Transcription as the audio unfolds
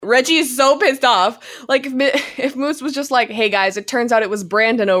Reggie is so pissed off. Like, if Moose was just like, hey guys, it turns out it was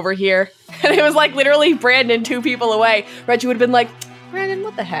Brandon over here. And it was like literally Brandon 2 people away. Reggie would have been like, Brandon,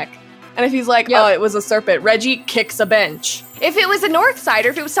 what the heck? And if he's like, oh, it was a serpent, Reggie kicks a bench. If it was a North Sider,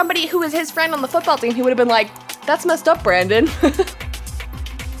 if it was somebody who was his friend on the football team, he would have been like, that's messed up, Brandon.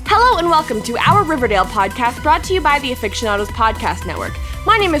 Hello and welcome to our Riverdale podcast, brought to you by the AFICTIONADOS podcast network.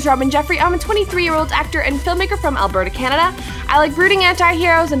 My name is Robin Jeffrey. I'm a 23-year-old actor and filmmaker from Alberta, Canada. I like brooding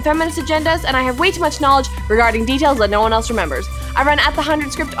anti-heroes and feminist agendas, and I have way too much knowledge regarding details that no one else remembers. I run at the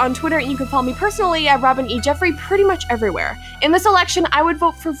 100 Script on Twitter, and you can follow me personally at Robin E. Jeffrey pretty much everywhere. In this election, I would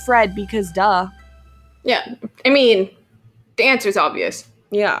vote for Fred because duh. Yeah, I mean, the answer's obvious.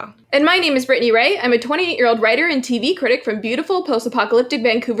 Yeah. And my name is Brittany Ray. I'm a 28-year-old writer and TV critic from beautiful post-apocalyptic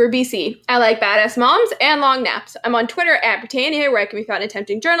Vancouver, BC. I like badass moms and long naps. I'm on Twitter at Britannia, where I can be found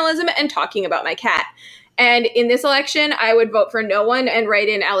attempting journalism and talking about my cat. And in this election, I would vote for no one and write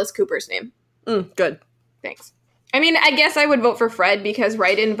in Alice Cooper's name. Good. Thanks. I mean, I guess I would vote for Fred because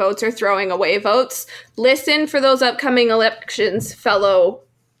write-in votes are throwing away votes. Listen for those upcoming elections, fellow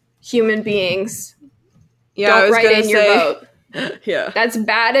human beings. Yeah, Don't write in your vote. Yeah. That's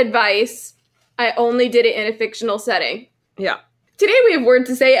bad advice. I only did it in a fictional setting. Yeah. Today we have word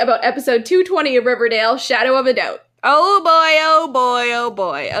to say about episode 220 of Riverdale, Shadow of a Doubt. Oh boy, oh boy, oh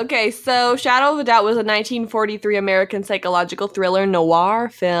boy. Okay, so Shadow of a Doubt was a 1943 American psychological thriller noir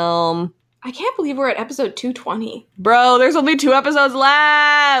film. I can't believe we're at episode 220. Bro, there's only 2 episodes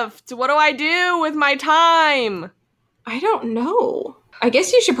left. What do I do with my time? I don't know. I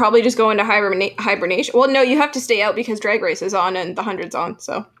guess you should probably just go into hibernation. Well, no, you have to stay out because Drag Race is on and The 100's on,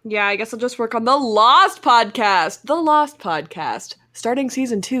 so. Yeah, I guess I'll just work on The Lost Podcast. The Lost Podcast. Starting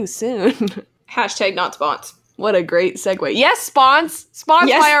season 2 soon. Hashtag not spons. What a great segue. Yes, spons. Spons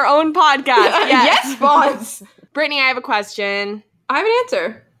yes. by our own podcast. Yes, yes spons. Brittany, I have a question. I have an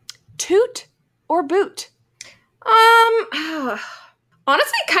answer. Toot or boot?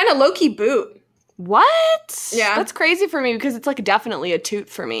 Honestly, kind of low-key boot. What? Yeah. That's crazy for me because it's like definitely a toot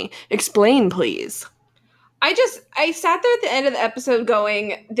for me. Explain, please. I sat there at the end of the episode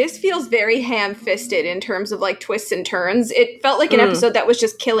going, this feels very ham-fisted in terms of like twists and turns. It felt like an episode that was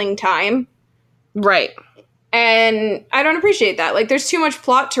just killing time. Right. And I don't appreciate that. Like, there's too much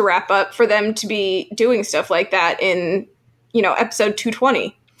plot to wrap up for them to be doing stuff like that in, episode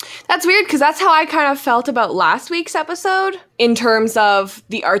 220. That's weird, because that's how I kind of felt about last week's episode, in terms of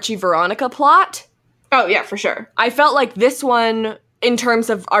the Archie-Veronica plot. Oh, yeah, for sure. I felt like this one, in terms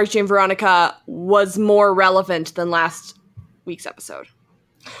of Archie and Veronica, was more relevant than last week's episode.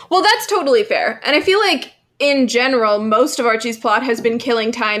 Well, that's totally fair. And I feel like, in general, most of Archie's plot has been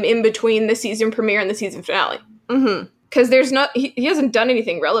killing time in between the season premiere and the season finale. Mm-hmm. Because he hasn't done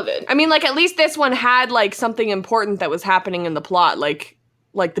anything relevant. I mean, like, at least this one had, like, something important that was happening in the plot, like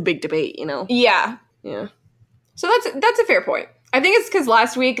the big debate, Yeah. Yeah. So that's a fair point. I think it's because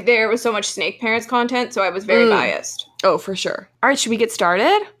last week there was so much Snake Parents content, so I was very biased. Oh, for sure. All right, should we get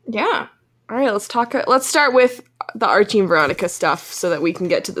started? Yeah. All right, let's start with the Archie and Veronica stuff so that we can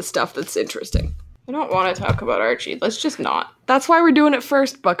get to the stuff that's interesting. I don't want to talk about Archie. Let's just not. That's why we're doing it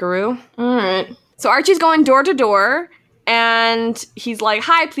first, buckaroo. All right. So Archie's going door to door, and he's like,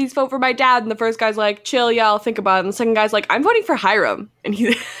 hi, please vote for my dad. And the first guy's like, chill, yeah, I'll think about it. And the second guy's like, I'm voting for Hiram. And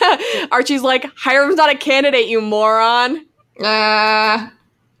Archie's like, Hiram's not a candidate, you moron.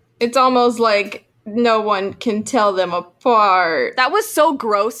 It's almost like no one can tell them apart. That was so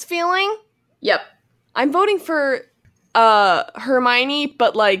gross feeling. Yep. I'm voting for Hermione,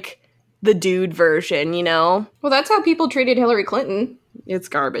 but like the dude version, Well, that's how people treated Hillary Clinton. It's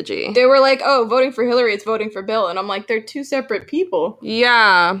garbagey. They were like, oh, voting for Hillary is voting for Bill. And I'm like, they're 2 separate people.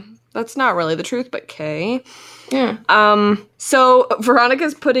 Yeah, that's not really the truth, but Kay. Yeah. So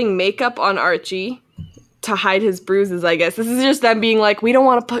Veronica's putting makeup on Archie to hide his bruises, I guess. This is just them being like, we don't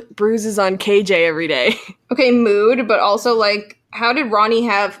want to put bruises on KJ every day. Okay, mood, but also, like, how did Ronnie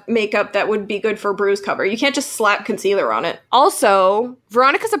have makeup that would be good for bruise cover? You can't just slap concealer on it. Also,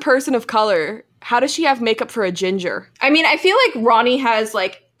 Veronica's a person of color. How does she have makeup for a ginger? I mean, I feel like Ronnie has,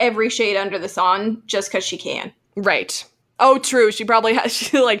 like, every shade under the sun just because she can. Right. Oh, true. She probably has,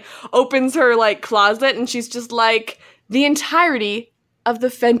 she, like, opens her, like, closet and she's just like, the entirety of the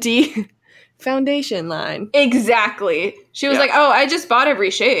Fenty foundation line. Exactly. She was like, oh, I just bought every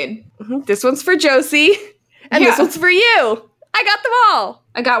shade. Mm-hmm. This one's for Josie, and this one's for you. I got them all.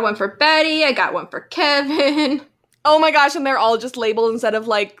 I got one for Betty. I got one for Kevin. Oh my gosh, and they're all just labeled instead of,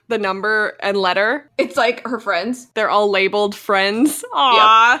 like, the number and letter. It's like her friends. They're all labeled friends.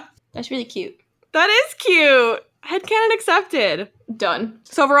 Aww. Yep. That's really cute. That is cute. Headcanon accepted. Done.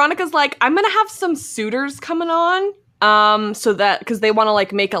 So Veronica's like, I'm gonna have some suitors coming on, So that, because they want to,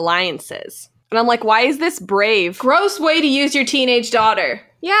 like, make alliances. And I'm like, why is this brave? Gross way to use your teenage daughter.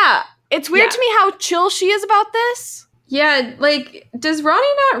 Yeah. It's weird to me how chill she is about this. Yeah, like, does Ronnie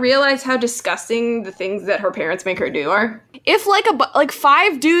not realize how disgusting the things that her parents make her do are? If, like,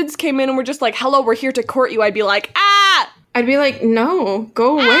 5 dudes came in and were just like, hello, we're here to court you, I'd be like, ah! I'd be like, no,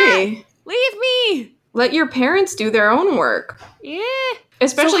 go away. Leave me! Let your parents do their own work. Yeah.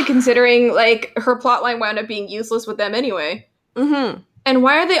 Especially considering, like, her plotline wound up being useless with them anyway. Mm-hmm. And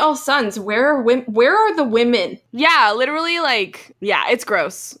why are they all sons? Where are the women? Yeah, literally, like, yeah, it's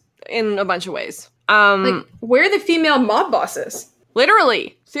gross in a bunch of ways. Like, where are the female mob bosses?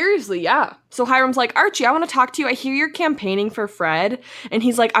 Literally. Seriously, yeah. So Hiram's like, Archie, I want to talk to you. I hear you're campaigning for Fred. And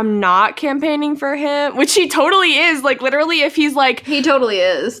he's like, I'm not campaigning for him. Which he totally is. Like, literally, if he's like... He totally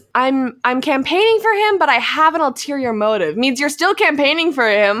is. I'm campaigning for him, but I have an ulterior motive. Means you're still campaigning for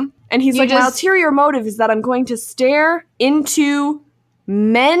him. And he's like, my ulterior motive is that I'm going to stare into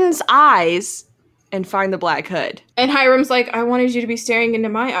men's eyes and find the Black Hood. And Hiram's like, I wanted you to be staring into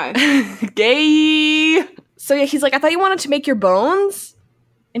my eyes. Gay. So yeah, he's like, I thought you wanted to make your bones?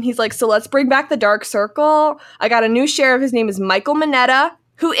 And he's like, so let's bring back the Dark Circle. I got a new sheriff. His name is Michael Mineta,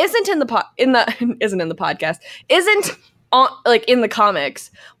 who isn't in the podcast. Isn't on, like, in the comics.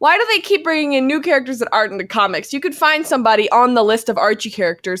 Why do they keep bringing in new characters that aren't in the comics? You could find somebody on the list of Archie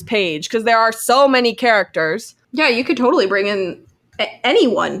characters page, because there are so many characters. Yeah, you could totally bring in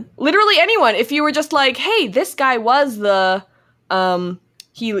anyone. Literally anyone. If you were just like, hey, this guy was the,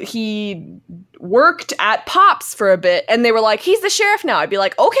 he worked at Pops for a bit, and they were like, he's the sheriff now. I'd be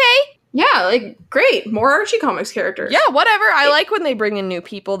like, okay. Yeah, like, great. More Archie Comics characters. Yeah, whatever. I like when they bring in new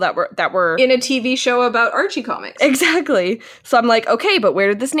people that were in a TV show about Archie Comics. Exactly. So I'm like, okay, but where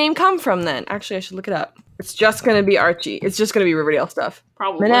did this name come from then? Actually, I should look it up. It's just going to be Archie. It's just going to be Riverdale stuff.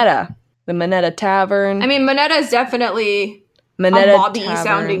 Probably. Mineta. The Mineta Tavern. I mean, Mineta is definitely a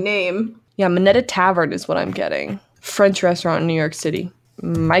mobby-sounding name. Yeah, Mineta Tavern is what I'm getting. French restaurant in New York City.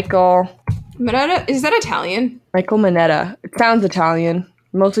 Michael. Mineta? Is that Italian? Michael Mineta. It sounds Italian.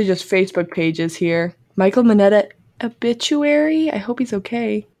 Mostly just Facebook pages here. Michael Mineta obituary? I hope he's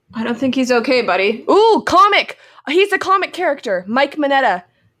okay. I don't think he's okay, buddy. Ooh, comic! He's a comic character. Mike Mineta.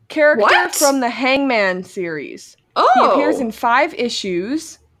 Character from the Hangman series. Oh! He appears in 5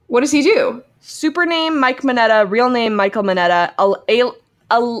 issues. What does he do? Super name Mike Mineta. Real name Michael Mineta.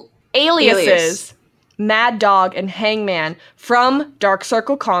 Aliases. Mad Dog and Hangman from Dark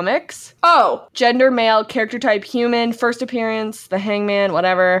Circle Comics. Oh. Gender male, character type human, first appearance, the Hangman,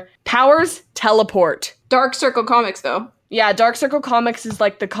 whatever. Powers, teleport. Dark Circle Comics, though. Yeah, Dark Circle Comics is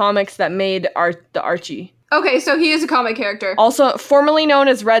like the comics that made the Archie. Okay, so he is a comic character. Also, formerly known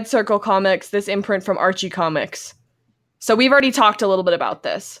as Red Circle Comics, this imprint from Archie Comics. So we've already talked a little bit about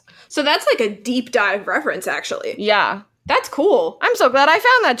this. So that's like a deep dive reference, actually. Yeah. That's cool. I'm so glad I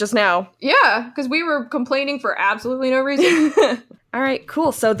found that just now. Yeah, because we were complaining for absolutely no reason. All right,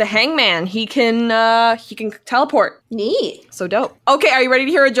 cool. So the Hangman, he can teleport. Neat. So dope. Okay, are you ready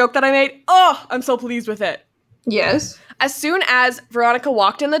to hear a joke that I made? Oh, I'm so pleased with it. Yes. As soon as Veronica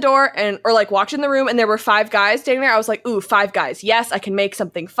walked in the door walked in the room and there were 5 guys standing there, I was like, ooh, 5 guys. Yes, I can make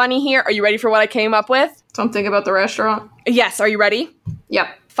something funny here. Are you ready for what I came up with? Something about the restaurant? Yes, are you ready? Yep.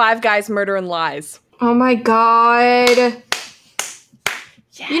 5 guys, murder, and lies. Oh my god. Yes.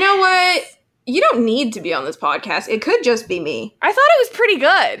 You know what? You don't need to be on this podcast. It could just be me. I thought it was pretty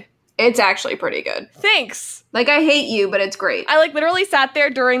good. It's actually pretty good. Thanks. Like, I hate you, but it's great. I, like, literally sat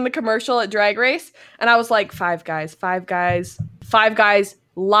there during the commercial at Drag Race, and I was like, 5 guys, 5 guys, 5 guys,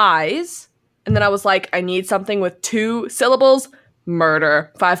 lies. And then I was like, I need something with 2 syllables,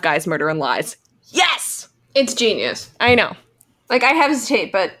 murder. 5 guys, murder, and lies. Yes! It's genius. I know. Like, I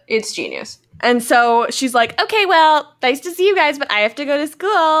hesitate, but it's genius. And so she's like, okay, well, nice to see you guys, but I have to go to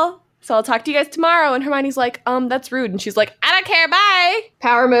school. So I'll talk to you guys tomorrow. And Hermione's like, that's rude. And she's like, I don't care, bye.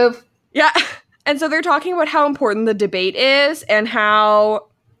 Power move. Yeah. And so they're talking about how important the debate is and how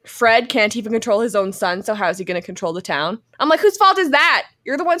Fred can't even control his own son. So how is he going to control the town? I'm like, whose fault is that?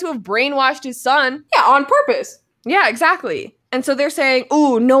 You're the ones who have brainwashed his son. Yeah, on purpose. Yeah, exactly. And so they're saying,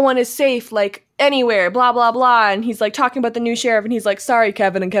 ooh, no one is safe, like, anywhere, blah, blah, blah. And he's, like, talking about the new sheriff, and he's like, sorry,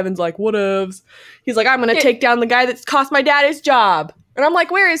 Kevin. And Kevin's like, whatevs. He's like, I'm gonna take down the guy that's cost my dad his job. And I'm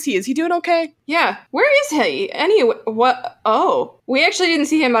like, where is he? Is he doing okay? Yeah. Where is he? Anyway, what? Oh. We actually didn't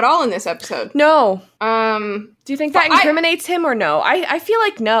see him at all in this episode. No. Do you think that incriminates him or no? I feel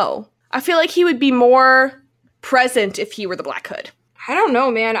like no. I feel like he would be more present if he were the Black Hood. I don't know,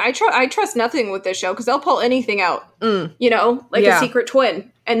 man. I trust nothing with this show because they'll pull anything out. You know, like a secret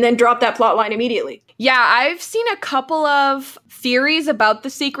twin. and then drop that plot line immediately. Yeah, I've seen a couple of theories about the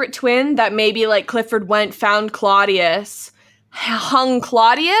secret twin that maybe like Clifford went, found Claudius, hung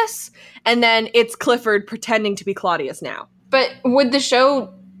Claudius, and then it's Clifford pretending to be Claudius now. But would the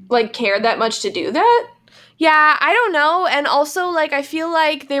show like care that much to do that? Yeah, I don't know. And also, like, I feel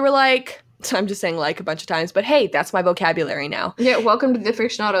like they were like, I'm just saying like a bunch of times, but hey, that's my vocabulary now. Yeah, welcome to the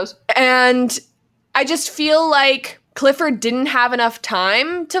Fictionados. And I just feel like Clifford didn't have enough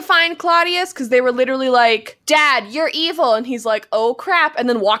time to find Claudius because they were literally like, Dad, you're evil. And he's like, oh crap. And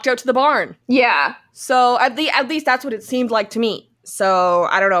then walked out to the barn. Yeah. So at least that's what it seemed like to me. So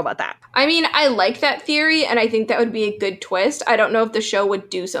I don't know about that. I mean, I like that theory, and I think that would be a good twist. I don't know if the show would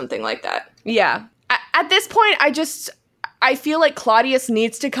do something like that. Yeah. At this point, I feel like Claudius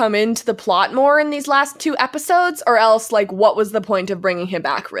needs to come into the plot more in these last 2 episodes, or else, like, what was the point of bringing him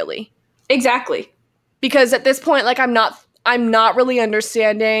back, really? Exactly. Because at this point, like, I'm not really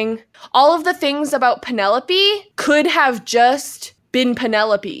understanding. All of the things about Penelope could have just been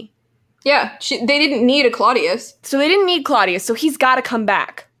Penelope. Yeah, they didn't need a Claudius. So they didn't need Claudius, so he's got to come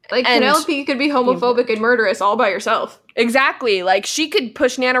back. Like, Penelope could be homophobic and murderous all by herself. Exactly. Like, she could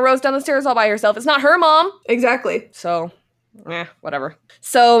push Nana Rose down the stairs all by herself. It's not her mom. Exactly. So, whatever.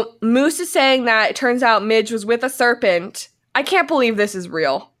 So, Moose is saying that it turns out Midge was with a serpent. I can't believe this is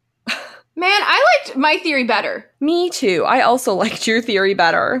real. Man, I liked my theory better. Me too. I also liked your theory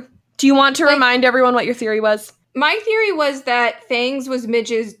better. Do you want to remind everyone what your theory was? My theory was that Fangs was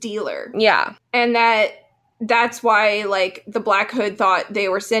Midge's dealer. Yeah. And that's why, like, the Black Hood thought they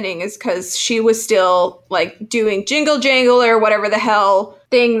were sinning, is because she was still, like, doing jingle jangle or whatever the hell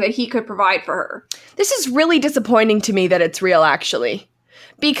thing that he could provide for her. This is really disappointing to me that it's real, actually.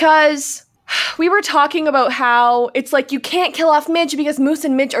 Because we were talking about how it's like you can't kill off Midge because Moose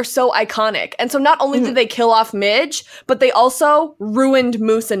and Midge are so iconic. And so not only did they kill off Midge, but they also ruined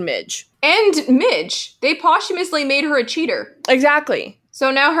Moose and Midge. And Midge. They posthumously made her a cheater. Exactly. So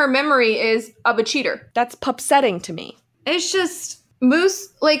now her memory is of a cheater. That's upsetting to me. It's just, Moose,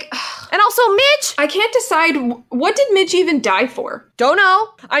 like... And also Midge! I can't decide, what did Midge even die for? Don't know.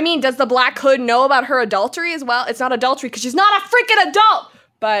 I mean, does the Black Hood know about her adultery as well? It's not adultery because she's not a freaking adult!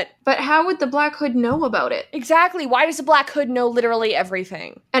 But how would the Black Hood know about it? Exactly. Why does the Black Hood know literally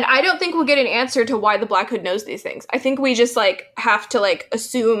everything? And I don't think we'll get an answer to why the Black Hood knows these things. I think we just, like, have to, like,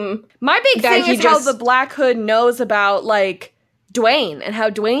 assume... My big thing is how the Black Hood knows about, like... Dwayne and how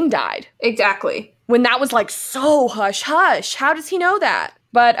Dwayne died. Exactly. When that was like so hush hush. How does he know that?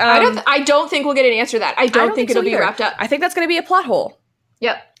 But I don't think we'll get an answer to that. I don't think it'll be wrapped up. I think that's going to be a plot hole.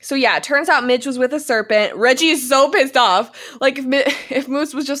 Yep. So yeah, it turns out Midge was with a serpent. Reggie is so pissed off. Like if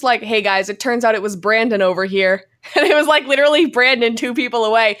Moose was just like, "Hey guys, it turns out it was Brandon over here." And it was like literally Brandon 2 people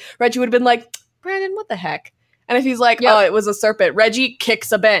away. Reggie would have been like, "Brandon, what the heck?" And if he's like, "Oh, it was a serpent." Reggie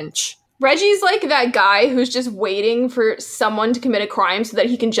kicks a bench. Reggie's like that guy who's just waiting for someone to commit a crime so that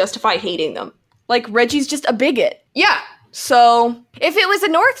he can justify hating them. Like, Reggie's just a bigot. Yeah. So, if it was a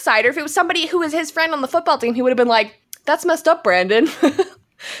North Sider, if it was somebody who was his friend on the football team, he would have been like, that's messed up, Brandon.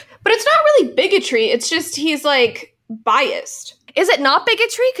 But it's not really bigotry. It's just he's, like, biased. Is it not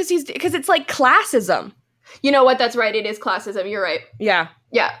bigotry? Because it's, like, classism. You know what? That's right. It is classism. You're right. Yeah.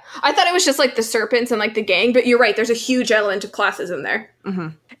 Yeah. I thought it was just, like, the serpents and, like, the gang, but you're right. There's a huge element of classism there. Mm-hmm.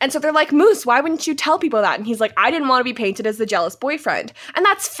 And so they're like, Moose, why wouldn't you tell people that? And he's like, I didn't want to be painted as the jealous boyfriend. And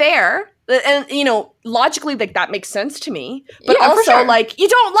that's fair. And, you know, logically, like, that makes sense to me. But yeah, also, sure. like, you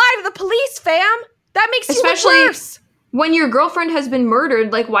don't lie to the police, fam. That makes you look worse. When your girlfriend has been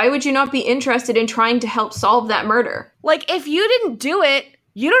murdered, like, why would you not be interested in trying to help solve that murder? Like, if you didn't do it,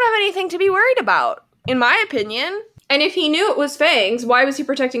 you don't have anything to be worried about, in my opinion. And if he knew it was Fangs, why was he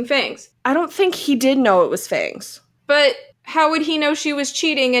protecting Fangs? I don't think he did know it was Fangs. But how would he know she was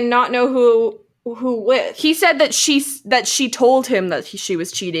cheating and not know who with? He said that she told him that she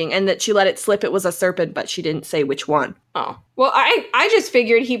was cheating and that she let it slip it was a serpent, but she didn't say which one. Oh. Well, I just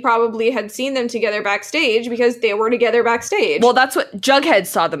figured he probably had seen them together backstage because they were together backstage. Well, that's what Jughead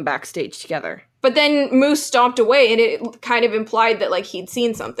saw them backstage together. But then Moose stomped away, and it kind of implied that, like, he'd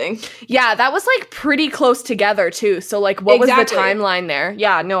seen something. Yeah, that was, like, pretty close together, too. So, like, what was the timeline there?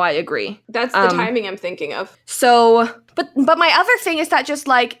 Yeah, no, I agree. That's the timing I'm thinking of. So, but my other thing is that just,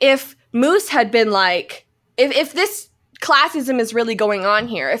 like, if Moose had been, like, if this classism is really going on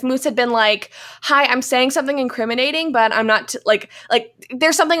here, if Moose had been like, hi, I'm saying something incriminating, but I'm not, like,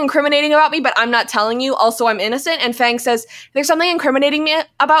 there's something incriminating about me, but I'm not telling you, also I'm innocent, and Fang says, there's something incriminating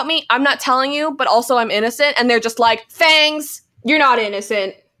about me, I'm not telling you, but also I'm innocent, and they're just like, Fangs, you're not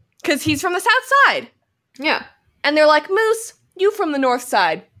innocent. Because he's from the South Side. Yeah. And they're like, Moose, you from the North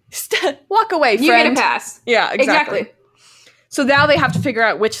Side. Walk away, friend. You get a pass. Yeah, exactly. So now they have to figure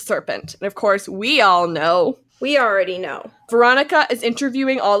out which serpent. And of course, we all know. We already know. Veronica is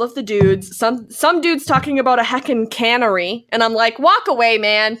interviewing all of the dudes. Some dudes talking about a heckin' cannery. And I'm like, walk away,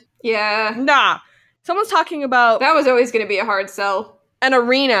 man. Yeah. Nah. Someone's talking about That was always going to be a hard sell. an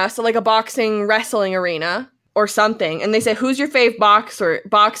arena, so like a boxing, wrestling arena or something. And they say, who's your fave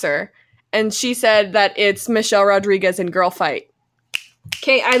boxer? And she said that it's Michelle Rodriguez in Girl Fight.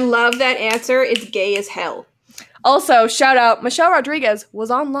 Okay, I love that answer. It's gay as hell. Also, shout out, Michelle Rodriguez was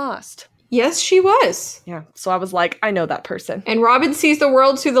on Lost. Yes, she was. Yeah, so I was like, I know that person. And Robin sees the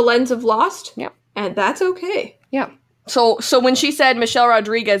world through the lens of Lost. Yeah. And that's okay. Yeah. So when she said Michelle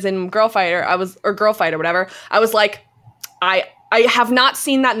Rodriguez in Girl Fighter, Girl Fight or whatever, I was like, I have not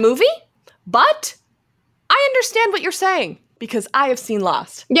seen that movie, but I understand what you're saying because I have seen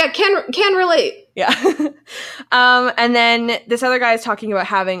Lost. Yeah, can relate. Yeah. And then this other guy is talking about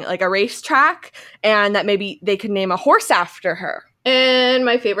having like a racetrack and that maybe they could name a horse after her. And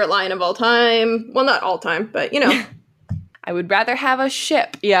my favorite line of all time, well, not all time, but you know. I would rather have a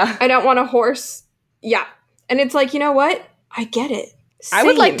ship. Yeah. I don't want a horse. Yeah. And it's like, you know what? I get it. Same. I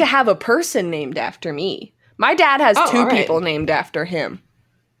would like to have a person named after me. My dad has two people named after him.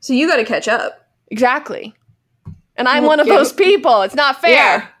 So you got to catch up. Exactly. And I'm one of those people. It's not fair.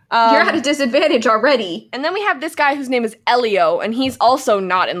 Yeah. You're at a disadvantage already. And then we have this guy whose name is Elio, and he's also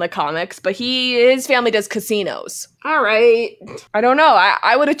not in the comics, but his family does casinos. All right. I don't know.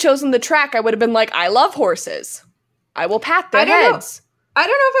 I would have chosen the track. I would have been like, I love horses. I will pat their heads. I don't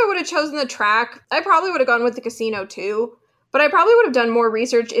know if I would have chosen the track. I probably would have gone with the casino too. But I probably would have done more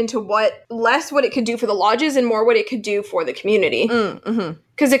research into less what it could do for the lodges and more what it could do for the community.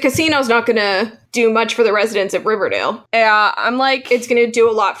 Because the casino's not going to do much for the residents of Riverdale. Yeah, I'm like... It's going to do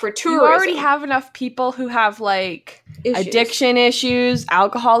a lot for tourism. You already have enough people who have, like, addiction issues,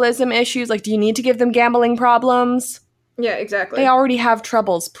 alcoholism issues. Like, do you need to give them gambling problems? Yeah, exactly. They already have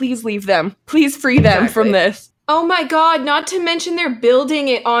troubles. Please leave them. Please free them from this. Oh my god, not to mention they're building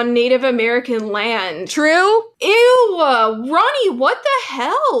it on Native American land. True? Ew, Ronnie, what the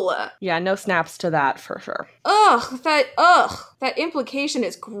hell? Yeah, no snaps to that for sure. That implication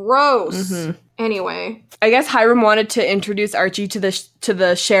is gross. Anyway. I guess Hiram wanted to introduce Archie to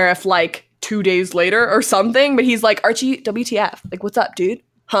the sheriff like 2 days later or something, but he's like, Archie, WTF? Like, what's up, dude?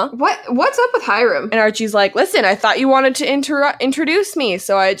 Huh? What's up with Hiram? And Archie's like, listen, I thought you wanted to introduce me,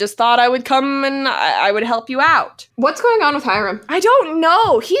 so I just thought I would come and I would help you out. What's going on with Hiram? I don't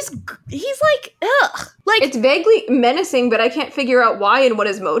know. He's like, ugh. Like, it's vaguely menacing, but I can't figure out why and what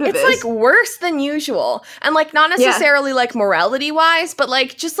his motive is. It's like worse than usual. And like not necessarily like morality wise, but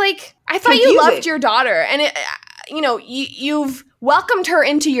like just like I thought you loved your daughter and it, you've welcomed her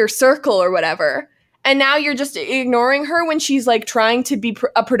into your circle or whatever. And now you're just ignoring her when she's like trying to be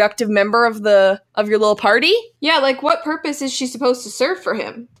a productive member of your little party? Yeah, like what purpose is she supposed to serve for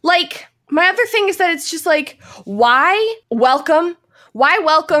him? Like my other thing is that it's just like why welcome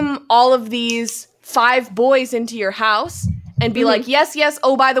all of these 5 boys into your house and be like, yes,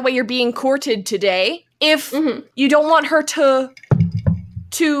 oh, by the way, you're being courted today. If you don't want her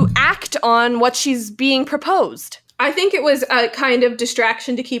to act on what she's being proposed. I think it was a kind of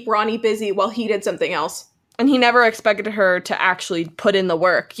distraction to keep Ronnie busy while he did something else. And he never expected her to actually put in the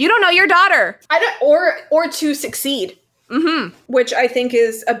work. You don't know your daughter. Or to succeed. Which I think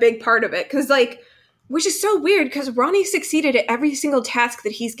is a big part of it. Which is so weird, because Ronnie succeeded at every single task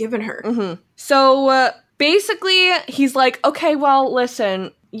that he's given her. So, basically, he's like, okay, well,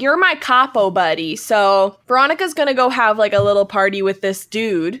 listen, you're my capo buddy, so Veronica's gonna go have, like, a little party with this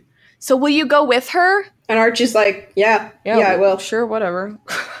dude. So will you go with her? And Archie's like, yeah, I will. Sure, whatever.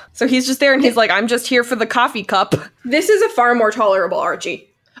 So he's just there, and he's like, I'm just here for the coffee cup. This is a far more tolerable Archie.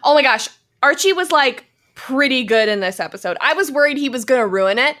 Oh my gosh, Archie was, like, pretty good in this episode. I was worried he was gonna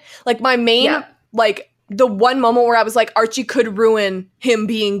ruin it. Like, my main... Like, the one moment where I was like, Archie could ruin him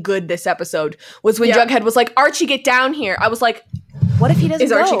being good this episode was when Jughead was like, Archie, get down here. I was like, what if he doesn't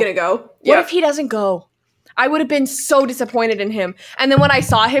go? Is Archie gonna go? What if he doesn't go? I would have been so disappointed in him. And then when I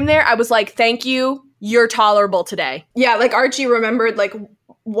saw him there, I was like, thank you. You're tolerable today. Yeah, like Archie remembered, like,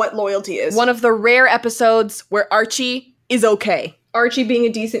 what loyalty is. One of the rare episodes where Archie is okay. Archie being a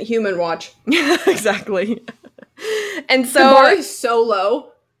decent human watch. Exactly. And so... The bar is so low.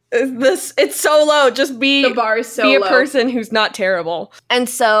 It's so low. Just be the bar is so be a low. Person who's not terrible. And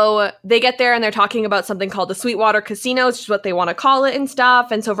so they get there and they're talking about something called the Sweetwater Casino, which is what they want to call it and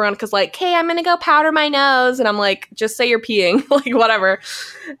stuff. And so Veronica's like, "Hey, I'm gonna go powder my nose," and I'm like, "Just say you're peeing, like whatever."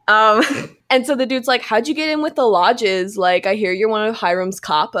 And so the dude's like, "How'd you get in with the lodges? Like, I hear you're one of Hiram's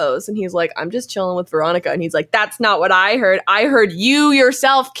capos." And he's like, "I'm just chilling with Veronica." And he's like, "That's not what I heard. I heard you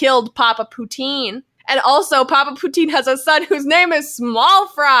yourself killed Papa Poutine." And also, Papa Poutine has a son whose name is Small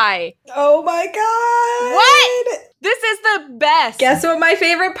Fry. Oh my god. What? This is the best. Guess what my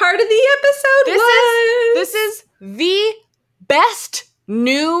favorite part of the episode was? This is the best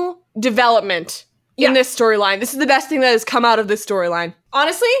new development in this storyline. This is the best thing that has come out of this storyline.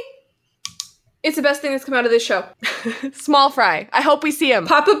 Honestly, it's the best thing that's come out of this show. Small Fry. I hope we see him.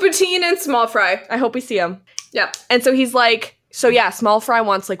 Papa Poutine and Small Fry. I hope we see him. Yeah. And so he's like, so yeah, Small Fry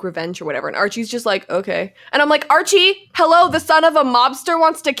wants like revenge or whatever. And Archie's just like, okay. And I'm like, Archie, hello, the son of a mobster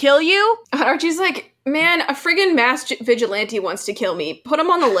wants to kill you? And Archie's like, man, a friggin' masked vigilante wants to kill me. Put him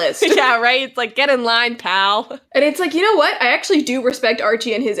on the list. Yeah, right? It's like, get in line, pal. And it's like, you know what? I actually do respect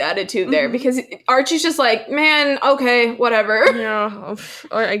Archie and his attitude there, because Archie's just like, man, okay, whatever. Yeah,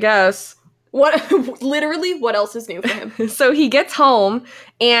 I guess. Literally, what else is new for him? So he gets home,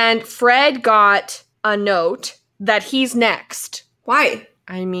 and Fred got a note that he's next. Why?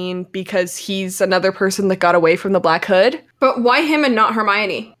 I mean, because he's another person that got away from the Black Hood. But why him and not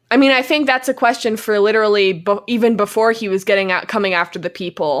Hermione? I mean, I think that's a question for literally even before he was coming after the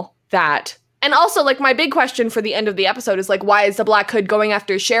people that... And also, like, my big question for the end of the episode is, like, why is the Black Hood going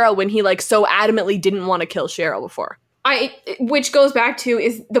after Cheryl when he, like, so adamantly didn't want to kill Cheryl before? Which goes back to,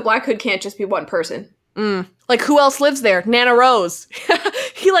 is the Black Hood can't just be one person. Like, who else lives there? Nana Rose.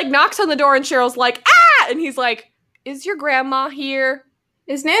 He, like, knocks on the door and Cheryl's like, ah! And he's like, is your grandma here?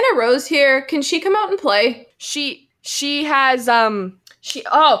 Is Nana Rose here? Can she come out and play? She has,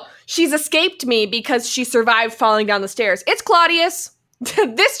 she's escaped me because she survived falling down the stairs. It's Claudius.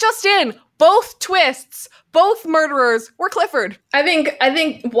 This just in. Both twists. Both murderers were Clifford. I think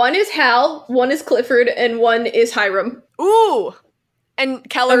one is Hal, one is Clifford, and one is Hiram. Ooh. And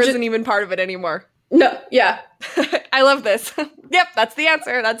Keller isn't even part of it anymore. No, yeah. I love this. Yep, that's the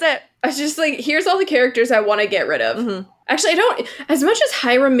answer. That's it. I was just like, here's all the characters I want to get rid of. Mm-hmm. Actually, I don't, as much as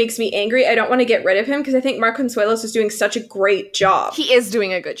Hiram makes me angry, I don't want to get rid of him because I think Mark Consuelos is doing such a great job. He is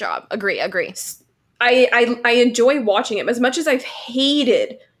doing a good job. Agree. I enjoy watching him as much as I've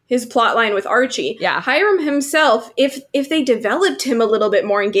hated his plotline with Archie. Yeah. Hiram himself, if they developed him a little bit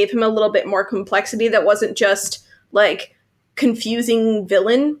more and gave him a little bit more complexity that wasn't just like confusing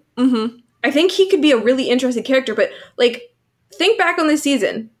villain, I think he could be a really interesting character. But like, think back on this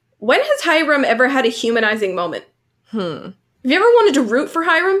season. When has Hiram ever had a humanizing moment? Have you ever wanted to root for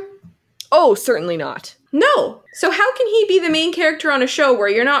Hiram? Oh, certainly not. No. So how can he be the main character on a show where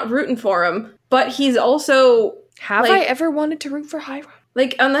you're not rooting for him, but he's also... Have I ever wanted to root for Hiram?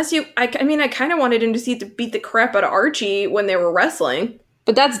 Like, unless you... I mean, I kind of wanted him to beat the crap out of Archie when they were wrestling.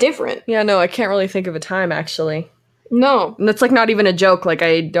 But that's different. Yeah, no, I can't really think of a time, actually. No. And that's, like, not even a joke. Like,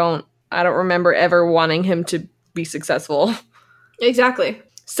 I don't remember ever wanting him to be successful. Exactly.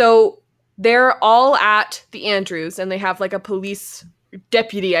 So... They're all at the Andrews, and they have, like, a police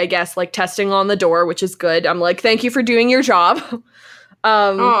deputy, I guess, like, testing on the door, which is good. I'm like, thank you for doing your job.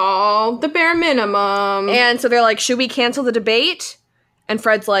 The bare minimum. And so they're like, should we cancel the debate? And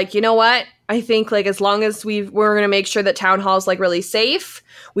Fred's like, you know what? I think, like, as long as we're going to make sure that Town Hall's, like, really safe,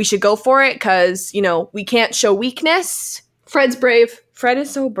 we should go for it, because, you know, we can't show weakness. Fred's brave. Fred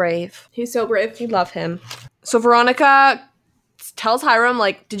is so brave. He's so brave. We love him. So Veronica... tells Hiram,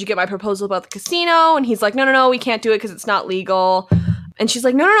 like, did you get my proposal about the casino? And he's like, no, we can't do it because it's not legal. And she's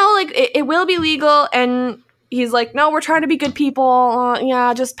like, no, like, it will be legal. And he's like, no, we're trying to be good people.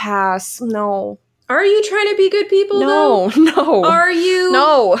 Yeah, just pass. No. Are you trying to be good people, though? No. Are you?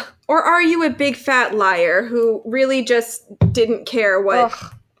 No. Or are you a big fat liar who really just didn't care what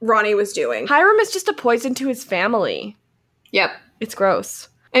Ronnie was doing? Hiram is just a poison to his family. Yep. It's gross.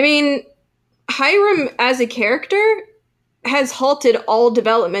 I mean, Hiram as a character... has halted all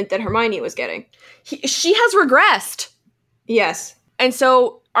development that Hermione was getting. She has regressed. Yes. And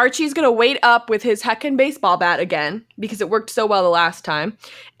so Archie's going to wait up with his heckin' baseball bat again, because it worked so well the last time.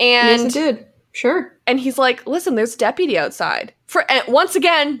 And yes, it did. Sure. And he's like, listen, there's a deputy outside. And once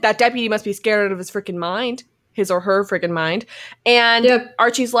again, that deputy must be scared out of his freaking mind. His or her freaking mind. And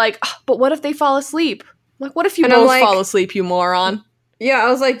Archie's like, but what if they fall asleep? Like, what if you both fall asleep, you moron? Yeah,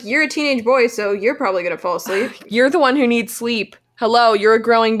 I was like, you're a teenage boy, so you're probably going to fall asleep. You're the one who needs sleep. Hello, you're a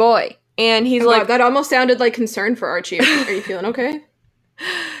growing boy. And he's like... God, that almost sounded like concern for Archie. Are you feeling okay?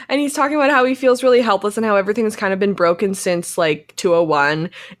 And he's talking about how he feels really helpless and how everything's kind of been broken since, like, 201.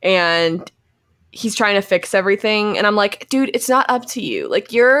 And he's trying to fix everything. And I'm like, dude, it's not up to you.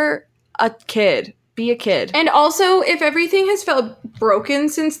 Like, you're a kid. Be a kid. And also, if everything has felt broken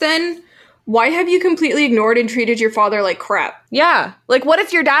since then... why have you completely ignored and treated your father like crap? Yeah. Like, what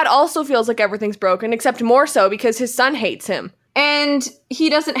if your dad also feels like everything's broken, except more so because his son hates him? And he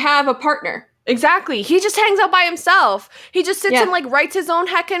doesn't have a partner. Exactly. He just hangs out by himself. He just sits and, like, writes his own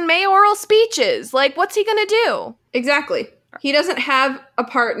heckin' mayoral speeches. Like, what's he gonna do? Exactly. He doesn't have a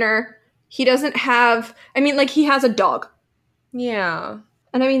partner. He doesn't have... I mean, like, he has a dog. Yeah.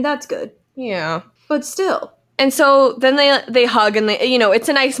 And I mean, that's good. Yeah. But still. And so then they hug and they, you know, it's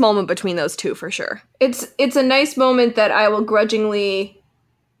a nice moment between those two for sure. It's a nice moment that I will grudgingly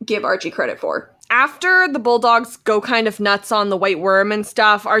give Archie credit for. After the Bulldogs go kind of nuts on the White Worm and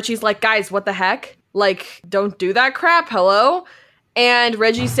stuff, Archie's like, guys, what the heck? Like, don't do that crap, hello? And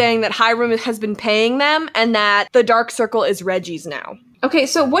Reggie's saying that Hiram has been paying them and that the Dark Circle is Reggie's now. Okay,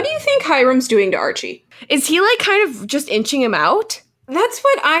 so what do you think Hiram's doing to Archie? Is he, like, kind of just inching him out? That's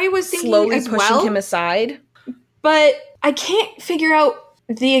what I was thinking slowly as pushing well. him aside? But I can't figure out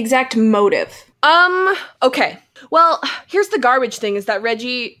the exact motive. Okay. Well, here's the garbage thing is that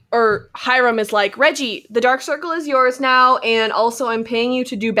Hiram is like, Reggie, the Dark Circle is yours now, and also I'm paying you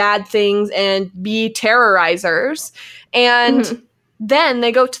to do bad things and be terrorizers. And then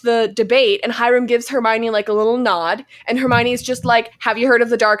they go to the debate, and Hiram gives Hermione, like, a little nod, and Hermione's just like, have you heard of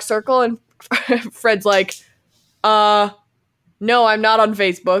the Dark Circle? And Fred's like, no, I'm not on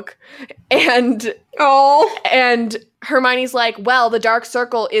Facebook. And Hermione's like, well, the Dark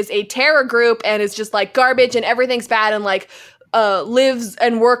Circle is a terror group and it's just like garbage and everything's bad and like lives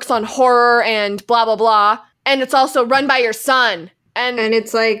and works on horror and blah, blah, blah. And it's also run by your son. And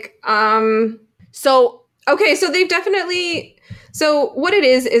it's like, so. Okay, so they've definitely, so what it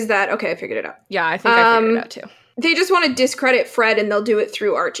is that, okay, I figured it out. Yeah, I think I figured it out too. They just want to discredit Fred and they'll do it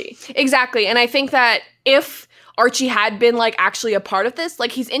through Archie. Exactly. And I think that if Archie had been, like, actually a part of this,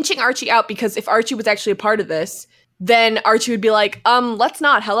 like, he's inching Archie out because if Archie was actually a part of this, then Archie would be like, let's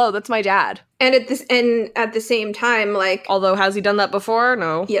not. Hello, that's my dad. And at the same time, like... Although, has he done that before?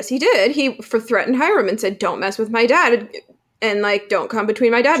 No. Yes, he did. He threatened Hiram and said, don't mess with my dad. And, like, don't come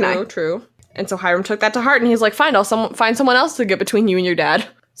between my dad and I. True. And so Hiram took that to heart and he's like, fine, I'll find someone else to get between you and your dad.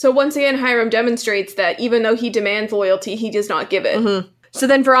 So once again, Hiram demonstrates that even though he demands loyalty, he does not give it. Mm-hmm. So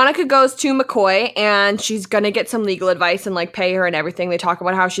then Veronica goes to McCoy and she's going to get some legal advice and, like, pay her and everything. They talk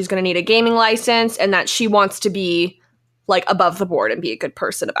about how she's going to need a gaming license and that she wants to be, like, above the board and be a good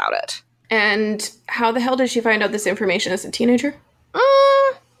person about it. And how the hell did she find out this information as a teenager?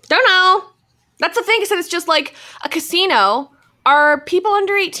 Don't know. That's the thing, is that it's just, like, a casino. Are people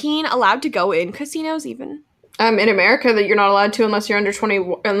under 18 allowed to go in casinos even? In America, that you're not allowed to unless you're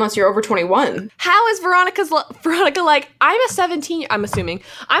unless you're over 21. How is Veronica like, I'm a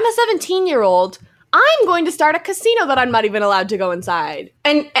 17-year-old. I'm going to start a casino that I'm not even allowed to go inside.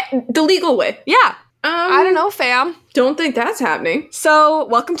 And the legal way. Yeah. I don't know, fam. Don't think that's happening. So,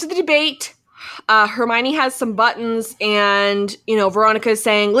 welcome to the debate. Hermione has some buttons and, you know, Veronica is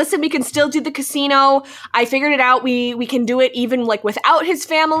saying, listen, we can still do the casino. I figured it out. We can do it even, like, without his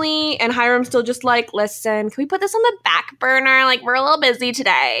family. And Hiram's still just like, listen, can we put this on the back burner? Like, we're a little busy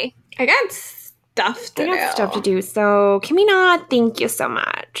today. I got stuff to do. So can we not? Thank you so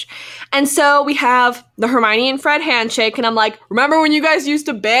much. And so we have the Hermione and Fred handshake. And I'm like, remember when you guys used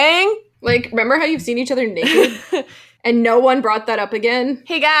to bang? Like, remember how you've seen each other naked? And no one brought that up again?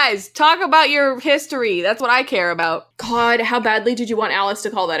 Hey guys, talk about your history. That's what I care about. God, how badly did you want Alice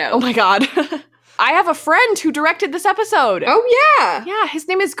to call that out? Oh my god. I have a friend who directed this episode. Oh yeah. Yeah, his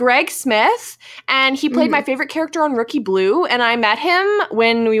name is Greg Smith, and he played my favorite character on Rookie Blue, and I met him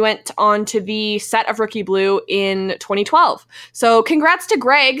when we went on to the set of Rookie Blue in 2012. So congrats to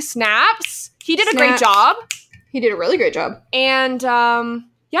Greg, snaps. He did a great job. He did a really great job. And,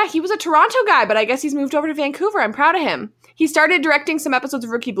 yeah, he was a Toronto guy, but I guess he's moved over to Vancouver. I'm proud of him. He started directing some episodes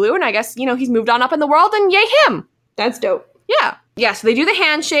of Rookie Blue, and I guess, you know, he's moved on up in the world, and yay him! That's dope. Yeah. Yeah, so they do the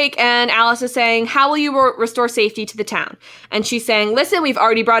handshake, and Alice is saying, how will you restore safety to the town? And she's saying, listen, we've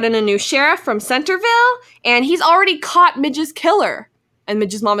already brought in a new sheriff from Centerville, and he's already caught Midge's killer. And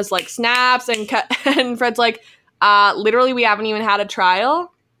Midge's mom is like, snaps, and Fred's like, literally, we haven't even had a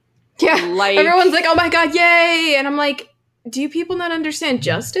trial? Yeah, like, everyone's like, oh my god, yay! And I'm like, do you people not understand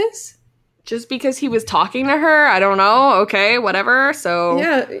justice? Just because he was talking to her? I don't know. Okay, whatever. So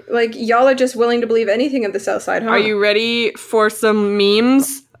yeah, like, y'all are just willing to believe anything of the South Side, huh? Are you ready for some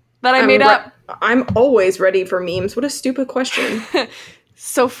memes that I made up? I'm always ready for memes. What a stupid question.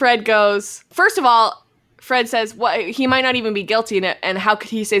 So Fred goes, first of all, Fred says, what, he might not even be guilty in it, and how could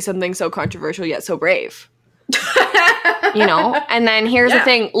he say something so controversial yet so brave? You know? And then here's the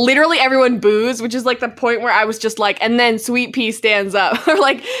thing. Literally everyone boos, which is like the point where I was just like, and then Sweet Pea stands up. Or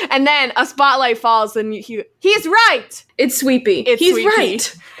like, and then a spotlight falls and he's right! It's Sweet Pea. He's Sweet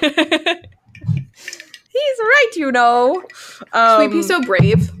right. He's right, you know. Sweet Pea's so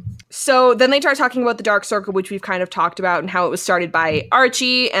brave. So then they start talking about the Dark Circle, which we've kind of talked about, and how it was started by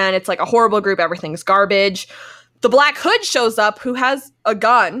Archie, and it's like a horrible group. Everything's garbage. The Black Hood shows up, who has a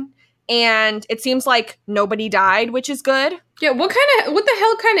gun, and it seems like nobody died, which is good. Yeah, what the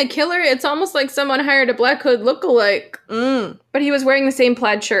hell kind of killer? It's almost like someone hired a Black Hood lookalike. But he was wearing the same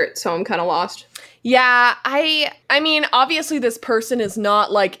plaid shirt, so I'm kind of lost. Yeah, I mean, obviously this person is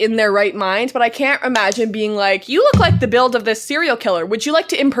not, like, in their right mind, but I can't imagine being like, you look like the build of this serial killer. Would you like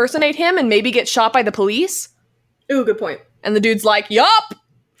to impersonate him and maybe get shot by the police? Ooh, good point. And the dude's like, yup!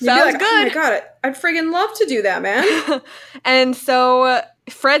 Sounds good. Oh my god, I'd friggin' love to do that, man. And so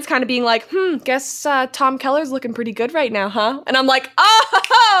Fred's kind of being like, guess Tom Keller's looking pretty good right now, huh? And I'm like,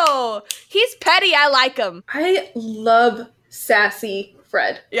 oh, he's petty. I like him. I love sassy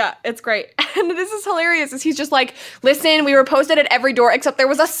Fred. Yeah, it's great. And this is hilarious, is he's just like, listen, we were posted at every door except there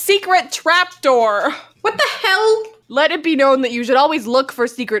was a secret trap door. What the hell? Let it be known that you should always look for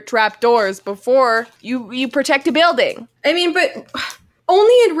secret trap doors before you protect a building. I mean, but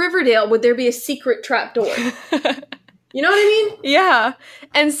only in Riverdale would there be a secret trap door. You know what I mean? Yeah.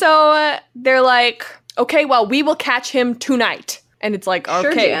 And so they're like, okay, well, we will catch him tonight. And it's like,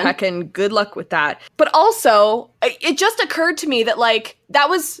 okay, heckin' good luck with that. But also, it just occurred to me that, like, that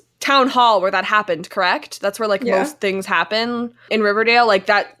was Town Hall where that happened, correct? That's where, like, most things happen in Riverdale. Like,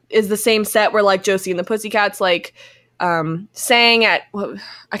 that is the same set where, like, Josie and the Pussycats, like, sang at,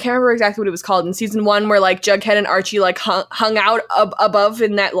 I can't remember exactly what it was called, in season 1, where, like, Jughead and Archie, like, hung out above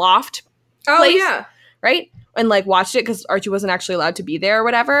in that loft place. Oh, yeah. Right? And, like, watched it because Archie wasn't actually allowed to be there or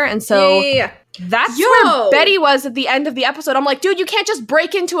whatever. And so that's where Betty was at the end of the episode. I'm like, dude, you can't just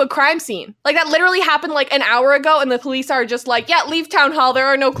break into a crime scene. Like, that literally happened, like, an hour ago, and the police are just like, yeah, leave Town Hall. There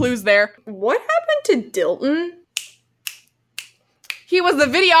are no clues there. What happened to Dilton? He was the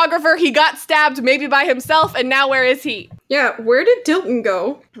videographer. He got stabbed maybe by himself, and now where is he? Yeah, where did Dilton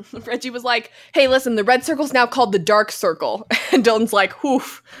go? Reggie was like, hey, listen, the red circle's now called the Dark Circle. And Dilton's like,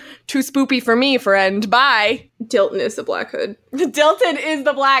 whoof. Too spoopy for me, friend. Bye. Dilton is the Black Hood. Dilton is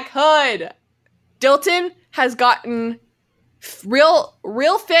the Black Hood. Dilton has gotten real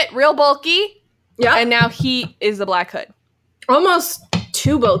fit, real bulky. Yeah. And now he is the Black Hood. Almost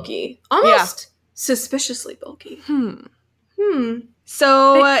too bulky. Almost suspiciously bulky.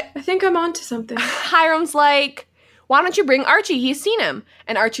 So I think I'm onto something. Hiram's like, why don't you bring Archie? He's seen him.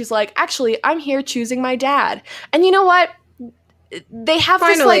 And Archie's like, actually, I'm here choosing my dad. And you know what? They have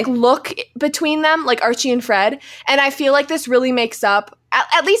this, like, look between them, like Archie and Fred, and I feel like this really makes up,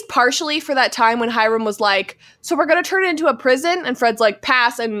 at least partially, for that time when Hiram was like, so we're gonna turn it into a prison? And Fred's like,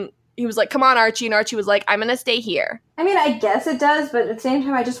 pass, and he was like, come on, Archie, and Archie was like, I'm gonna stay here. I mean, I guess it does, but at the same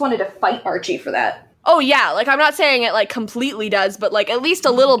time, I just wanted to fight Archie for that. Oh, yeah, like, I'm not saying it, like, completely does, but, like, at least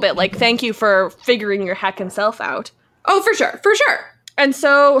a little bit, like, thank you for figuring your heckin' self out. Oh, for sure, for sure. And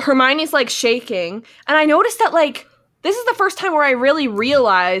so Hermione's, like, shaking, and I noticed that, like, this is the first time where I really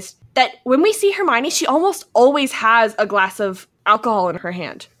realized that when we see Hermione, she almost always has a glass of alcohol in her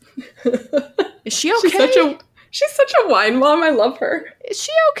hand. Is she okay? She's such a wine mom. I love her. Is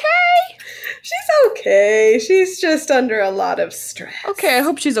she okay? She's okay. She's just under a lot of stress. Okay, I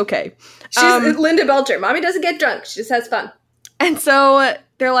hope she's okay. She's Linda Belcher. Mommy doesn't get drunk. She just has fun. And so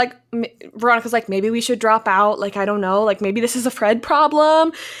they're like, Veronica's like, maybe we should drop out. Like, I don't know. Like, maybe this is a Fred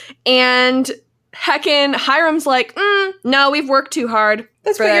problem. And heckin' Hiram's like, no, we've worked too hard.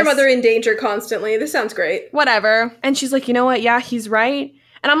 Let's put your mother in danger constantly. This sounds great. Whatever. And she's like, you know what? Yeah, he's right.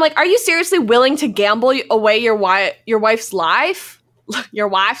 And I'm like, are you seriously willing to gamble away your wife's life? Your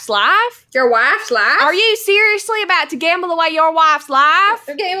wife's life? Your wife's life? Are you seriously about to gamble away your wife's life?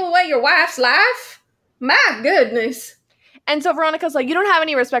 Gamble away your wife's life? My goodness. And so Veronica's like, you don't have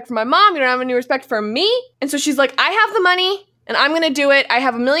any respect for my mom. You don't have any respect for me. And so she's like, I have the money. And I'm going to do it. I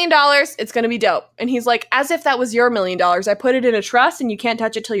have $1 million. It's going to be dope. And he's like, as if that was your $1 million. I put it in a trust and you can't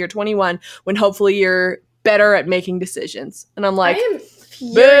touch it till you're 21 when hopefully you're better at making decisions. And I'm like, I am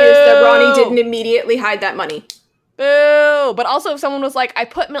furious that Ronnie didn't immediately hide that money. Boo. But also if someone was like, I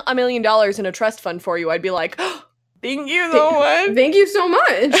put $1 million in a trust fund for you, I'd be like, oh, thank you so much. Thank you so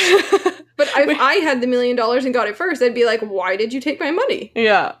much. But if I had the $1 million and got it first, I'd be like, why did you take my money?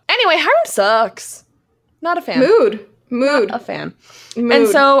 Yeah. Anyway, Hiram sucks. Not a fan. Mood. Not a fan. Mood. And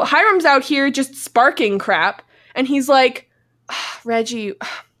so Hiram's out here just sparking crap. And he's like, Reggie,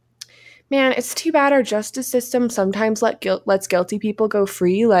 man, it's too bad our justice system sometimes lets guilty people go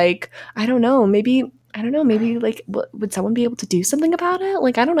free. Like, I don't know, maybe, like, would someone be able to do something about it?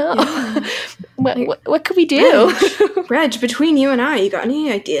 Like, I don't know. Yeah. what could we do? Reg, between you and I, you got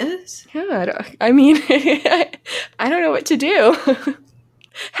any ideas? Yeah, I mean, I don't know what to do.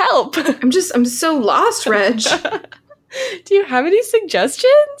 Help. I'm so lost, Reg. Do you have any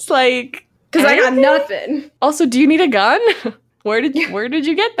suggestions? Like, Because I got anything? nothing. Also, do you need a gun? Where did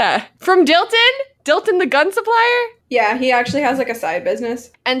you get that? From Dilton? Dilton the gun supplier? Yeah, he actually has like a side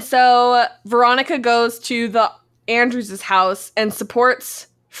business. And so Veronica goes to the Andrews' house and supports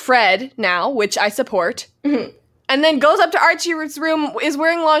Fred now, which I support. Mm-hmm. And then goes up to Archie's room, is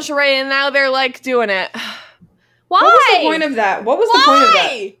wearing lingerie, and now they're like doing it. Why? What was the point of that? What was the point of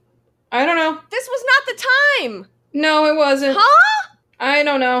that? I don't know. This was not the time. No, it wasn't. Huh? I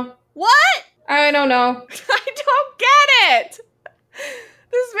don't know. What? I don't know. I don't get it.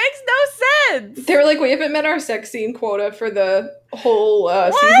 This makes no sense. They were like, we haven't met our sex scene quota for the whole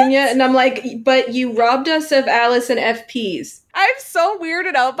season yet. And I'm like, but you robbed us of Alice and FPs. I'm so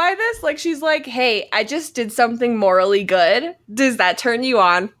weirded out by this. Like, she's like, hey, I just did something morally good. Does that turn you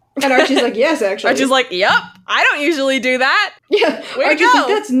on? And Archie's like, yes, actually. Archie's like, yep, I don't usually do that. Yeah. Way to Archie's go. like,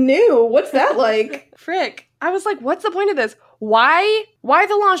 that's new. What's that like? Frick. I was like, what's the point of this? Why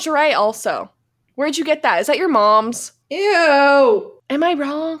the lingerie also? Where'd you get that? Is that your mom's? Ew. Am I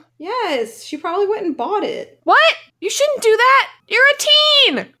wrong? Yes, she probably went and bought it. What? You shouldn't do that. You're a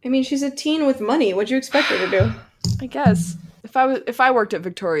teen. I mean, she's a teen with money. What'd you expect her to do? I guess. If I worked at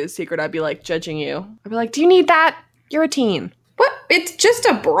Victoria's Secret, I'd be like judging you. I'd be like, do you need that? You're a teen. What? It's just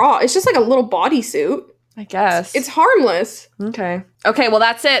a bra. It's just like a little bodysuit. I guess. It's harmless. Okay. Okay, well,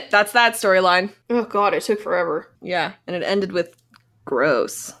 that's it. That's that storyline. Oh, God, it took forever. Yeah, and it ended with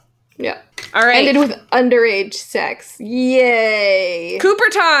gross. Yeah. All right. Ended with underage sex. Yay. Cooper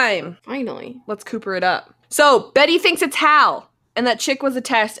time. Finally. Let's Cooper it up. So, Betty thinks it's Hal, and that chick was a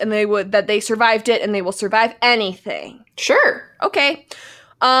test, and that they survived it, and they will survive anything. Sure. Okay.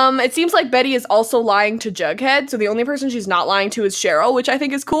 It seems like Betty is also lying to Jughead, so the only person she's not lying to is Cheryl, which I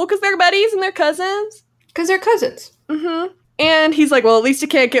think is cool, because they're buddies and they're cousins. Because they're cousins. Mm-hmm. And he's like, well, at least it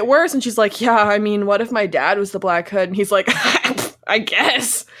can't get worse. And she's like, yeah, I mean, what if my dad was the Black Hood? And he's like, I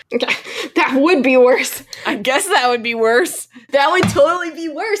guess. That would be worse. I guess that would be worse. That would totally be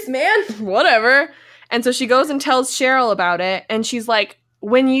worse, man. Whatever. And so she goes and tells Cheryl about it. And she's like,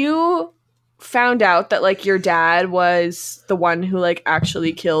 when you found out that, like, your dad was the one who, like,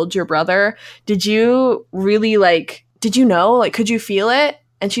 actually killed your brother, did you really, like, did you know? Like, could you feel it?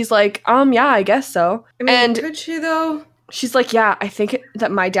 And she's like, yeah, I guess so. I mean, and could she, though? She's like, yeah, I think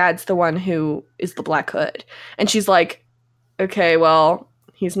that my dad's the one who is the Black Hood. And she's like, okay, well,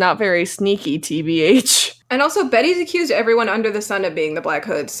 he's not very sneaky, TBH. And also, Betty's accused everyone under the sun of being the Black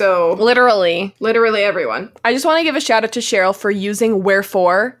Hood, so... Literally. Literally everyone. I just want to give a shout out to Cheryl for using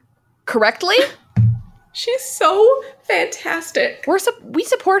wherefore correctly. She's so fantastic. We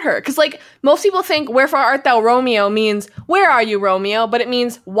support her. Because, like, most people think, wherefore art thou Romeo means, where are you, Romeo? But it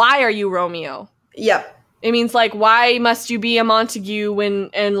means, why are you, Romeo? Yep. It means, like, why must you be a Montague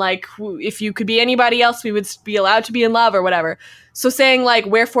and, like, if you could be anybody else, we would be allowed to be in love or whatever. So saying, like,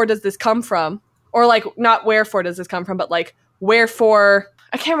 wherefore does this come from? Or, like, not wherefore does this come from, but, like, wherefore...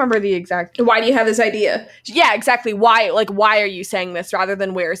 I can't remember the exact... Why do you have this idea? Yeah, exactly. Why are you saying this rather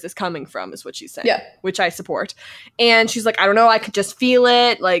than where is this coming from is what she's saying. Yeah. Which I support. And she's like, I don't know, I could just feel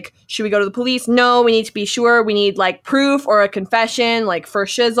it. Like, should we go to the police? No, we need to be sure. We need, like, proof or a confession, like, for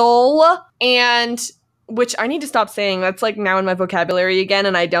shizzle. And... which I need to stop saying. That's, like, now in my vocabulary again,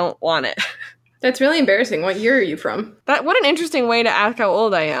 and I don't want it. That's really embarrassing. What year are you from? What an interesting way to ask how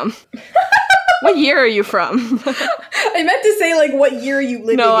old I am. What year are you from? I meant to say, like, what year are you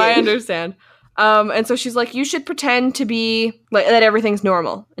living in? No, I understand. And so she's like, you should pretend to be, like, that everything's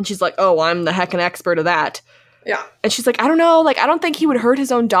normal. And she's like, oh, I'm the heckin' expert of that. Yeah. And she's like, I don't know. Like, I don't think he would hurt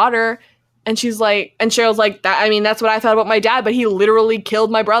his own daughter. And she's like, and Cheryl's like, that's what I thought about my dad, but he literally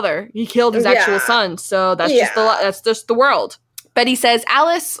killed my brother. He killed his actual son. So that's just the world. Betty says,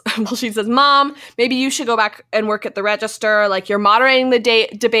 Alice, well, she says, Mom, maybe you should go back and work at the register. Like, you're moderating the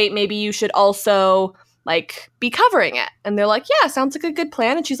debate. Maybe you should also, like, be covering it. And they're like, yeah, sounds like a good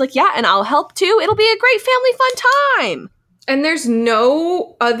plan. And she's like, yeah, and I'll help too. It'll be a great family fun time. And there's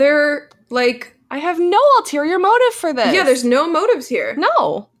no other, like... I have no ulterior motive for this. Yeah, there's no motives here.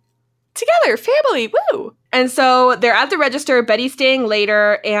 No. Together, family, woo! And so they're at the register, Betty's staying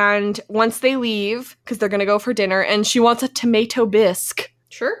later, and once they leave, because they're gonna go for dinner, and she wants a tomato bisque.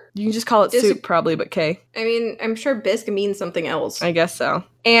 Sure. You can just call it soup, probably, but K. I mean, I'm sure bisque means something else. I guess so.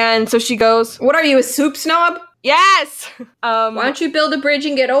 And so she goes, what are you, a soup snob? Yes! Why don't you build a bridge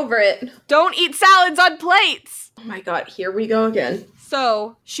and get over it? Don't eat salads on plates! Oh my god, here we go again.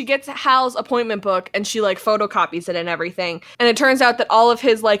 So she gets Hal's appointment book and she, like, photocopies it and everything. And it turns out that all of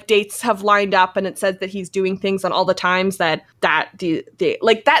his, like, dates have lined up, and it says that he's doing things on all the times that can't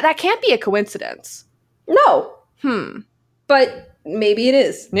be a coincidence. No. But maybe it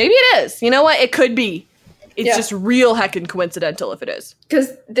is. Maybe it is. You know what? It could be. It's just real heckin' coincidental if it is. Because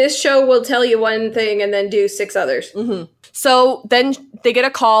this show will tell you one thing and then do 6 others. Mm-hmm. So then they get a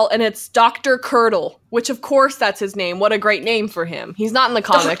call, and it's Dr. Curdle, which of course that's his name. What a great name for him. He's not in the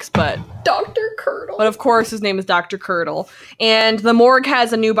comics, but... Dr. Curdle. But of course his name is Dr. Curdle. And the morgue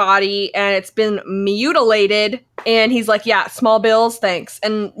has a new body, and it's been mutilated. And he's like, yeah, small bills, thanks.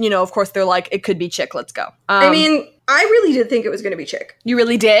 And, of course they're like, it could be Chick, let's go. I mean, I really did think it was going to be Chick. You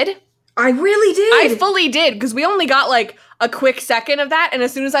really did? I really did. I fully did, because we only got like a quick second of that, and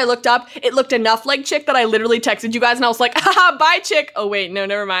as soon as I looked up, it looked enough like Chick that I literally texted you guys, and I was like, haha, bye, Chick. Oh, wait, no,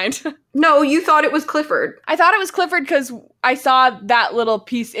 never mind. No, you thought it was Clifford. I thought it was Clifford because I saw that little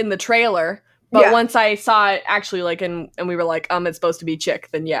piece in the trailer, but once I saw it actually, like, and we were like, it's supposed to be Chick,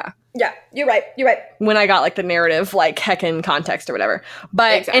 then yeah. Yeah, you're right. When I got, like, the narrative, like, heckin' context or whatever.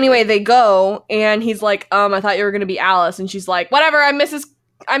 But anyway, they go, and he's like, I thought you were gonna be Alice, and she's like, whatever, I'm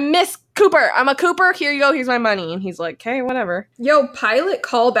Miss Cooper. I'm a Cooper. Here you go. Here's my money. And he's like, hey, whatever. Yo, pilot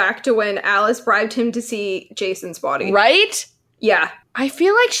call back to when Alice bribed him to see Jason's body. Right? Yeah. I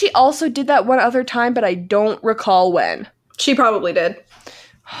feel like she also did that one other time, but I don't recall when. She probably did.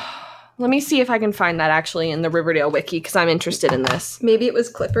 Let me see if I can find that actually in the Riverdale wiki, because I'm interested in this. Maybe it was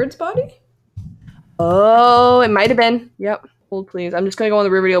Clifford's body? Oh, it might have been. Yep. Hold, please. I'm just going to go on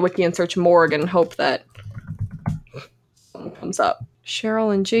the Riverdale wiki and search morgue and hope that something comes up.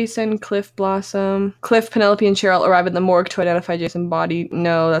 Cheryl and Jason, Cliff, Blossom. Cliff, Penelope, and Cheryl arrive at the morgue to identify Jason's body.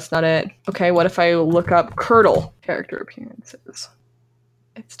 No, that's not it. Okay, what if I look up Curdle? Character appearances.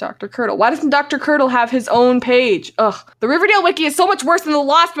 It's Dr. Curdle. Why doesn't Dr. Curdle have his own page? Ugh. The Riverdale wiki is so much worse than the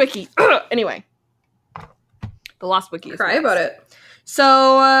Lost wiki. Anyway. The Lost wiki is Cry about it.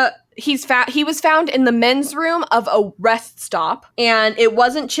 So, he was found in the men's room of a rest stop, and it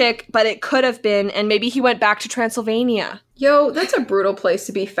wasn't Chick, but it could have been, and maybe he went back to Transylvania. Yo, that's a brutal place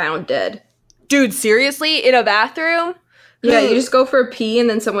to be found dead. Dude, seriously? In a bathroom? Yeah, you just go for a pee and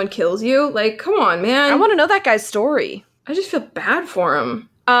then someone kills you? Like, come on, man. I want to know that guy's story. I just feel bad for him.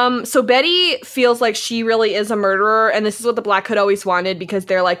 So Betty feels like she really is a murderer, and this is what the Black Hood always wanted because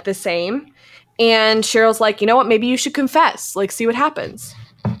they're, like, the same. And Cheryl's like, you know what? Maybe you should confess. Like, see what happens.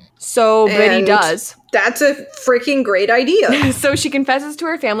 So Betty does. That's a freaking great idea. So she confesses to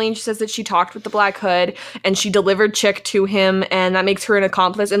her family, and she says that she talked with the Black Hood, and she delivered Chick to him, and that makes her an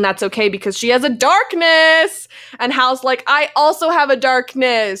accomplice, and that's okay because she has a darkness. And Hal's like, I also have a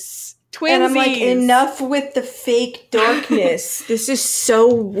darkness. Twinsies. And I'm like, enough with the fake darkness. This is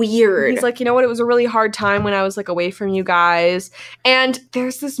so weird. He's like, you know what? It was a really hard time when I was, like, away from you guys. And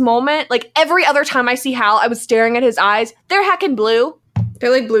there's this moment, like, every other time I see Hal, I was staring at his eyes. They're heckin' blue. They're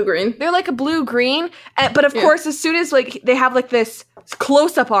like blue-green. They're like a blue-green. But of course, as soon as like they have like this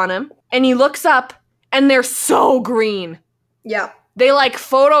close-up on him, and he looks up, and they're so green. Yeah. They like not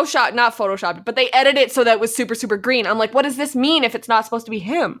photoshopped, but they edit it so that it was super, super green. I'm like, what does this mean if it's not supposed to be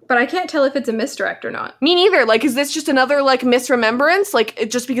him? But I can't tell if it's a misdirect or not. Me neither. Like, is this just another like misremembrance? Like,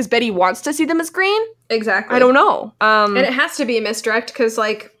 just because Betty wants to see them as green? Exactly. I don't know. And it has to be a misdirect because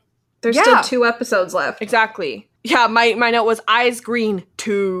like there's still 2 episodes left. Exactly. Yeah, my note was eyes green,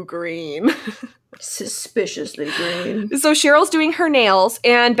 too green. Suspiciously green. So Cheryl's doing her nails,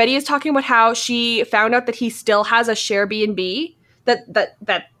 and Betty is talking about how she found out that he still has a Sharebnb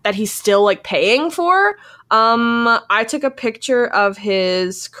that he's still like paying for. I took a picture of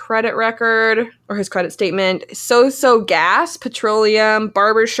his credit record or his credit statement. So gas, petroleum,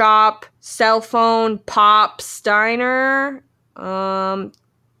 barbershop, cell phone, Pops Diner.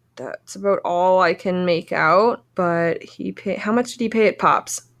 That's about all I can make out. But how much did he pay at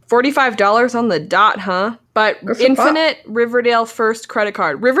Pops? $45 on the dot, huh? But Infinite Riverdale First credit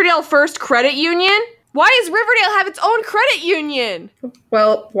card. Riverdale First Credit Union? Why does Riverdale have its own credit union?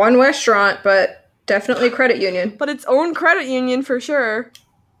 Well, one restaurant, but definitely credit union. But its own credit union for sure.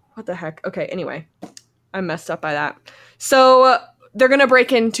 What the heck? Okay, anyway. I'm messed up by that. So they're gonna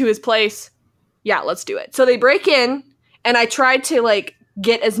break into his place. Yeah, let's do it. So they break in, and I tried to like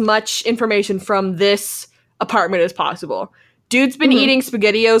get as much information from this apartment as possible. Dude's been eating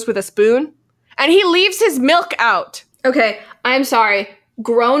SpaghettiOs with a spoon, and he leaves his milk out. Okay, I'm sorry.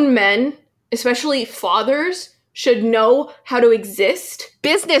 Grown men, especially fathers, should know how to exist.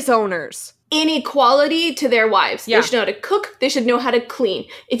 Business owners. Inequality to their wives. Yeah. They should know how to cook. They should know how to clean.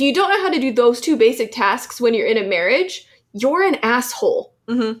 If you don't know how to do those 2 basic tasks when you're in a marriage, you're an asshole.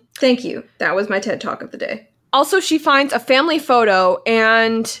 Mm-hmm. Thank you. That was my TED Talk of the day. Also, she finds a family photo,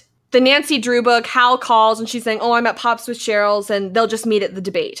 and the Nancy Drew book, Hal calls, and she's saying, oh, I'm at Pops with Cheryl's, and they'll just meet at the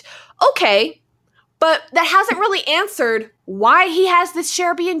debate. Okay, but that hasn't really answered why he has this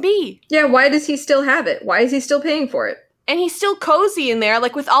Sharebnb. Yeah, why does he still have it? Why is he still paying for it? And he's still cozy in there,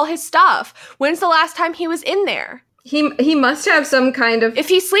 like, with all his stuff. When's the last time he was in there? He must have some kind of... If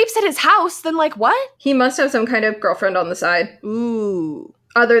he sleeps at his house, then, like, what? He must have some kind of girlfriend on the side. Ooh.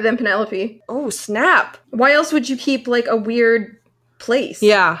 Other than Penelope. Oh, snap. Why else would you keep, like, a weird place?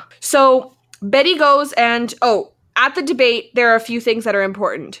 Yeah. So, Betty goes and... Oh, at the debate, there are a few things that are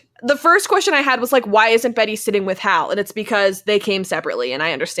important. The first question I had was, like, why isn't Betty sitting with Hal? And it's because they came separately, and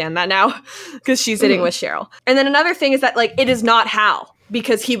I understand that now, because she's sitting with Cheryl. And then another thing is that, like, it is not Hal,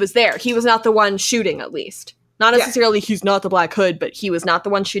 because he was there. He was not the one shooting, at least. Not necessarily he's not the Black Hood, but he was not the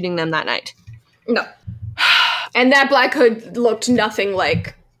one shooting them that night. No. And that Black Hood looked nothing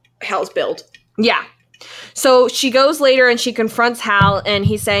like Hal's build. Yeah. So she goes later and she confronts Hal, and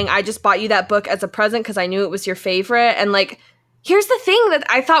he's saying, I just bought you that book as a present because I knew it was your favorite. And, like, here's the thing that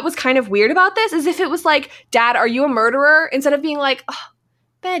I thought was kind of weird about this, is if it was like, Dad, are you a murderer? Instead of being like, oh,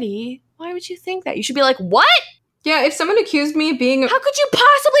 Betty, why would you think that? You should be like, what? Yeah, if someone accused me of being... How could you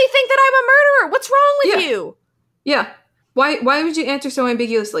possibly think that I'm a murderer? What's wrong with you? Yeah. Why would you answer so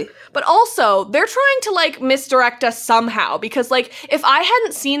ambiguously? But also, they're trying to, like, misdirect us somehow. Because, like, if I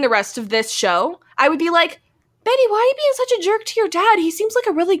hadn't seen the rest of this show, I would be like, Betty, why are you being such a jerk to your dad? He seems like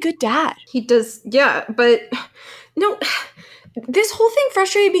a really good dad. He does, yeah, but... No, this whole thing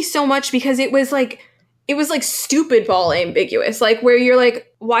frustrated me so much because it was, like, stupid ball ambiguous. Like, where you're like,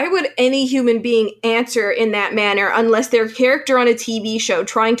 why would any human being answer in that manner unless they're a character on a TV show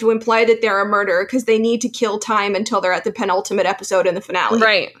trying to imply that they're a murderer because they need to kill time until they're at the penultimate episode in the finale?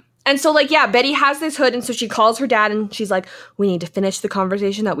 Right. And so, like, yeah, Betty has this hood, and so she calls her dad, and she's like, we need to finish the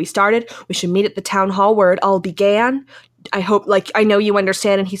conversation that we started. We should meet at the town hall where it all began. I hope, like, I know you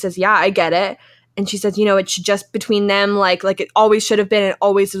understand. And he says, yeah, I get it. And she says, you know, it should just between them, like it always should have been, it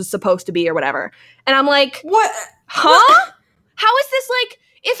always was supposed to be, or whatever. And I'm like, what? Huh? What? How is this, like,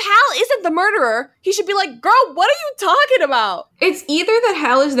 if Hal isn't the murderer, he should be like, girl, what are you talking about? It's either that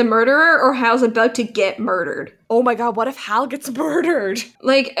Hal is the murderer or Hal's about to get murdered. Oh my god, what if Hal gets murdered?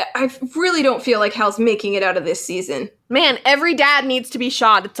 Like, I really don't feel like Hal's making it out of this season. Man, every dad needs to be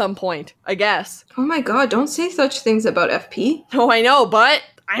shot at some point, I guess. Oh my god, don't say such things about FP. Oh, I know, but...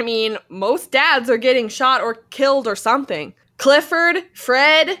 I mean, most dads are getting shot or killed or something. Clifford,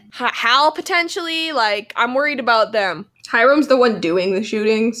 Fred, Hal potentially, like, I'm worried about them. Hiram's the one doing the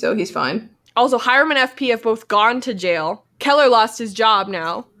shooting, so he's fine. Also, Hiram and FP have both gone to jail. Keller lost his job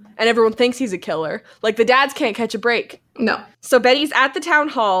now, and everyone thinks he's a killer. Like, the dads can't catch a break. No. So Betty's at the town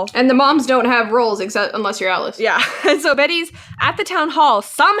hall. And the moms don't have roles except unless you're Alice. Yeah, and so Betty's at the town hall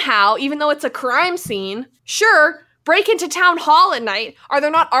somehow, even though it's a crime scene. Sure, break into town hall at night. Are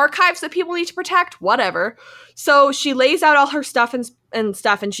there not archives that people need to protect? Whatever. So she lays out all her stuff and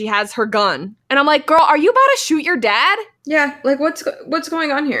stuff, and she has her gun. And I'm like, girl, are you about to shoot your dad? Yeah, like, what's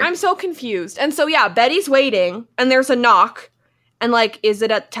going on here? I'm so confused. And so, yeah, Betty's waiting, and there's a knock. And, like, is it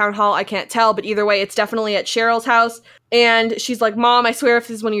at town hall? I can't tell, but either way, it's definitely at Cheryl's house. And she's like, Mom, I swear if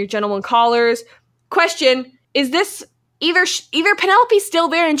this is one of your gentleman callers. Question, is this... Either Penelope's still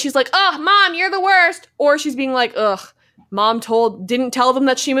there and she's like, ugh, Mom, you're the worst. Or she's being like, ugh, Mom didn't tell them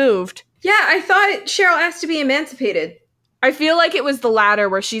that she moved. Yeah, I thought Cheryl asked to be emancipated. I feel like it was the latter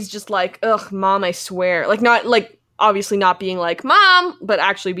where she's just like, ugh, Mom, I swear. Like, not, like, obviously not being like, Mom, but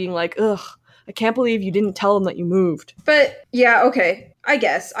actually being like, ugh, I can't believe you didn't tell them that you moved. But, yeah, okay. I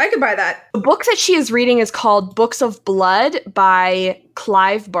guess. I could buy that. The book that she is reading is called Books of Blood by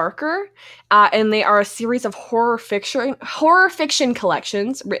Clive Barker. And they are a series of horror fiction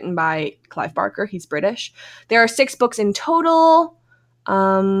collections written by Clive Barker. He's British. There are 6 books in total,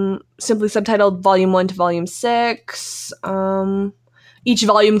 simply subtitled Volume 1 to Volume 6. Each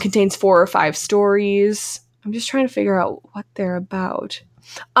volume contains 4 or 5 stories. I'm just trying to figure out what they're about.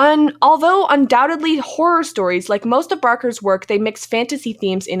 Although undoubtedly horror stories, like most of Barker's work, they mix fantasy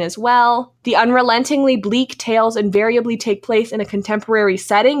themes in as well. The unrelentingly bleak tales invariably take place in a contemporary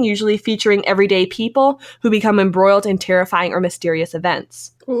setting, usually featuring everyday people who become embroiled in terrifying or mysterious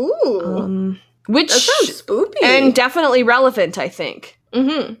events. Ooh. Which that sounds spooky. And definitely relevant, I think.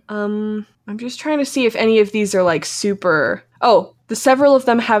 Mm-hmm. I'm just trying to see if any of these are like super... Oh, several of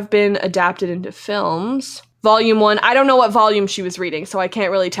them have been adapted into films. Volume 1, I don't know what volume she was reading, so I can't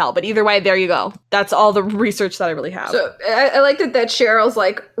really tell. But either way, there you go. That's all the research that I really have. So I like that's Cheryl's,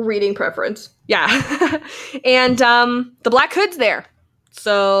 like, reading preference. Yeah. And the Black Hood's there.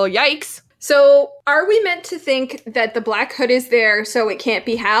 So, yikes. So are we meant to think that the Black Hood is there so it can't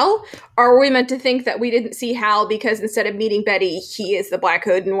be Hal? Or are we meant to think that we didn't see Hal because instead of meeting Betty, he is the Black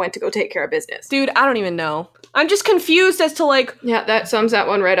Hood and went to go take care of business? Dude, I don't even know. I'm just confused as to, like... Yeah, that sums that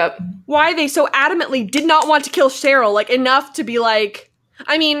one right up. Why they so adamantly did not want to kill Cheryl, like, enough to be like...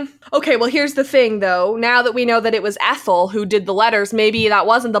 I mean, okay, well, here's the thing, though. Now that we know that it was Ethel who did the letters, maybe that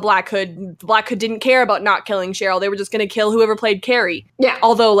wasn't the Black Hood. The Black Hood didn't care about not killing Cheryl. They were just going to kill whoever played Carrie. Yeah.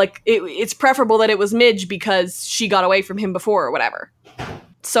 Although, like, it's preferable that it was Midge because she got away from him before or whatever.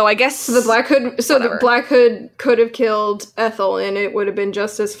 So I guess... So the Black Hood could have killed Ethel and it would have been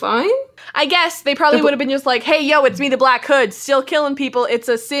just as fine? I guess they probably would have been just like, hey, yo, it's me, the Black Hood, still killing people. It's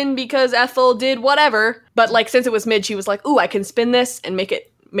a sin because Ethel did whatever. But, like, since it was Midge, he was like, ooh, I can spin this and make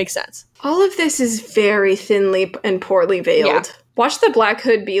it make sense. All of this is very thinly and poorly veiled. Yeah. Watch the Black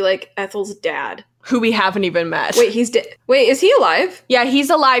Hood be, like, Ethel's dad. Who we haven't even met. Wait, he's dead. Wait, is he alive? Yeah, he's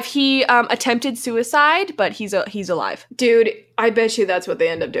alive. He attempted suicide, but he's alive. Dude, I bet you that's what they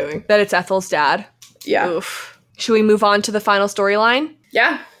end up doing. That it's Ethel's dad. Yeah. Oof. Should we move on to the final storyline?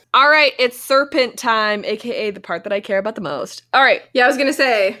 Yeah. All right, it's Serpent time, aka the part that I care about the most. All right. Yeah, I was gonna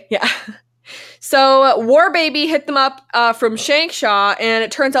say. Yeah. So, War Baby hit them up from Shankshaw, and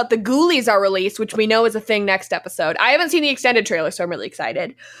it turns out the Ghoulies are released, which we know is a thing next episode. I haven't seen the extended trailer, so I'm really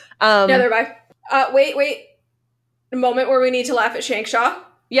excited. Neither have I. Wait. A moment where we need to laugh at Shankshaw.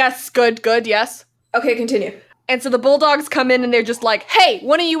 Yes, good, yes. Okay, continue. And so the Bulldogs come in, and they're just like, hey,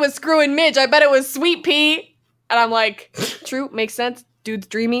 one of you was screwing Midge. I bet it was Sweet Pea. And I'm like, true, makes sense. Dude's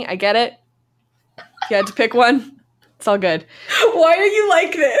dreamy. I get it. You had to pick one. It's all good. Why are you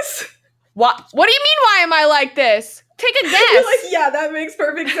like this? What do you mean, why am I like this? Take a guess. You're like, yeah, that makes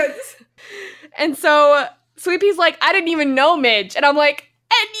perfect sense. And so Sweet Pea's like, I didn't even know Midge. And I'm like,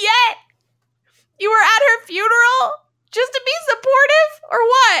 and yet, you were at her funeral just to be supportive? Or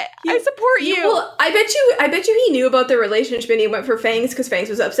what? I support you. Well, I bet you he knew about the relationship and he went for Fangs because Fangs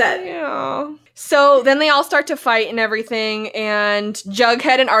was upset. Yeah. So then they all start to fight and everything, and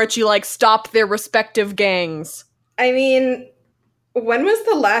Jughead and Archie, like, stop their respective gangs. I mean, when was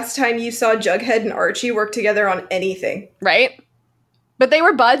the last time you saw Jughead and Archie work together on anything? Right? But they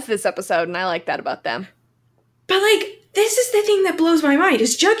were buds this episode, and I like that about them. But, like, this is the thing that blows my mind,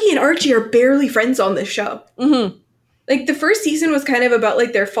 is Juggy and Archie are barely friends on this show. Mm-hmm. Like, the first season was kind of about,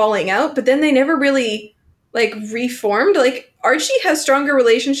 like, their falling out, but then they never really, like, reformed. Like, Archie has stronger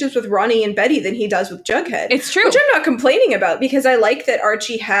relationships with Ronnie and Betty than he does with Jughead. It's true. Which I'm not complaining about, because I like that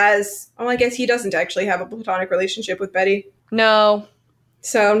Archie has... Well, I guess he doesn't actually have a platonic relationship with Betty. No.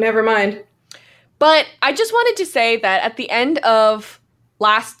 So, never mind. But I just wanted to say that at the end of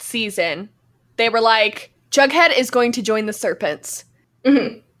last season, they were like, Jughead is going to join the Serpents.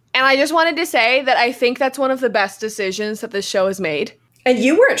 Mm-hmm. And I just wanted to say that I think that's one of the best decisions that this show has made. And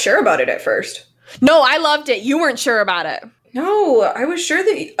you weren't sure about it at first. No, I loved it. You weren't sure about it. No, I was sure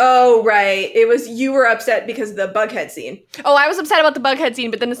that... Oh, right. It was... You were upset because of the Bughead scene. Oh, I was upset about the Bughead scene,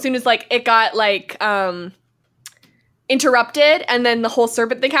 but then as soon as, like, it got, like, interrupted, and then the whole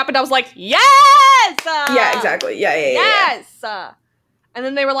serpent thing happened, I was like, yes! Yeah, exactly. Yeah. Yes! And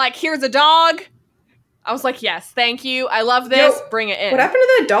then they were like, here's a dog. I was like, yes, thank you. I love this. Yo, bring it in. What happened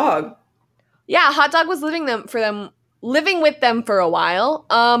to that dog? Yeah, Hot Dog was living with them for a while,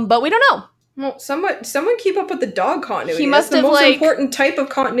 but we don't know. Well, someone keep up with the dog continuity. He must That's the have, most like... important type of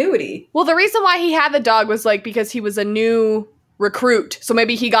continuity. Well, the reason why he had the dog was, like, because he was a new recruit. So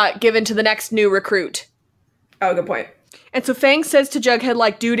maybe he got given to the next new recruit. Oh, good point. And so Fang says to Jughead,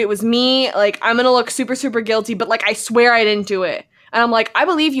 like, dude, it was me. Like, I'm gonna look super, super guilty, but, like, I swear I didn't do it. And I'm like, I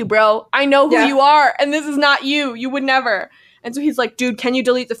believe you, bro. I know who you are, and this is not you. You would never. And so he's like, dude, can you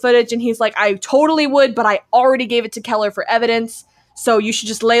delete the footage? And he's like, I totally would, but I already gave it to Keller for evidence. So you should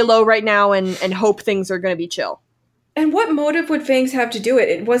just lay low right now and hope things are going to be chill. And what motive would Fangs have to do it?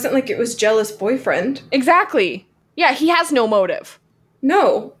 It wasn't like it was jealous boyfriend. Exactly. Yeah, he has no motive.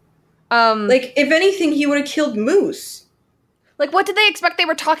 No. Like, if anything, he would have killed Moose. Like, what did they expect they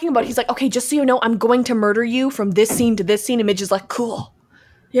were talking about? He's like, okay, just so you know, I'm going to murder you from this scene to this scene. And Midge is like, cool.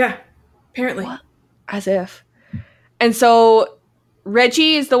 Yeah, apparently. What? As if. And so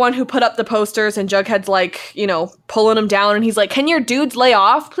Reggie is the one who put up the posters, and Jughead's like, you know, pulling them down. And he's like, can your dudes lay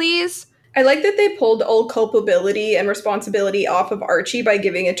off, please? I like that they pulled all culpability and responsibility off of Archie by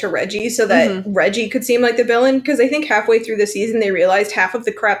giving it to Reggie so that Reggie could seem like the villain. Because I think halfway through the season, they realized half of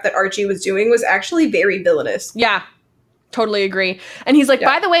the crap that Archie was doing was actually very villainous. Yeah. Totally agree. And he's like,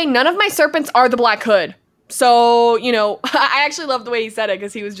 by the way, none of my serpents are the Black Hood. So, you know, I actually love the way he said it,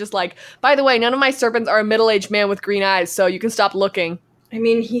 because he was just like, by the way, none of my serpents are a middle-aged man with green eyes, so you can stop looking. I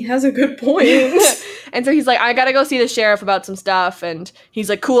mean, he has a good point. And so he's like, I gotta go see the sheriff about some stuff. And he's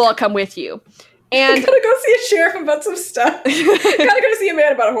like, cool, I'll come with you. And I gotta go see a sheriff about some stuff. Gotta go see a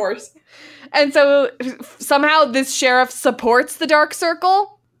man about a horse. And so somehow this sheriff supports the Dark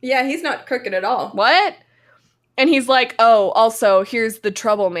Circle. Yeah, he's not crooked at all. What? And he's like, oh, also, here's the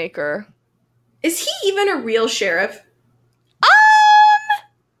troublemaker. Is he even a real sheriff?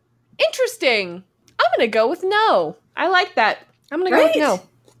 Interesting. I'm going to go with no. I like that. I'm going to go with no.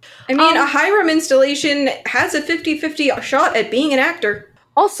 I mean, a Hiram installation has a 50-50 shot at being an actor.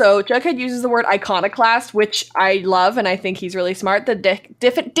 Also, Jughead uses the word iconoclast, which I love, and I think he's really smart. The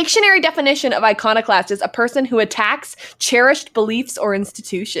dictionary definition of iconoclast is a person who attacks cherished beliefs or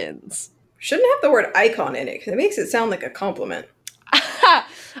institutions. Shouldn't have the word icon in it, because it makes it sound like a compliment.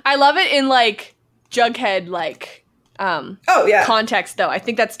 I love it in, like, Jughead, like, context, though. I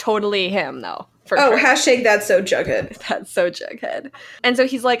think that's totally him, though. For sure. Hashtag that's so Jughead. That's so Jughead. And so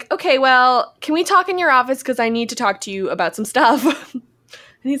he's like, okay, well, can we talk in your office? Because I need to talk to you about some stuff.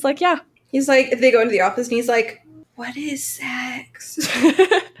 And he's like, yeah. He's like, they go into the office and he's like, what is sex?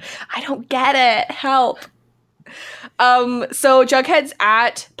 I don't get it. Help. So Jughead's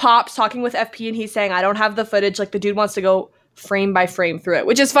at Pops talking with FP and he's saying, I don't have the footage. Like, the dude wants to go frame by frame through it,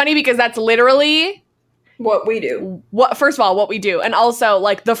 which is funny because that's literally what we do. First of all, what we do. And also,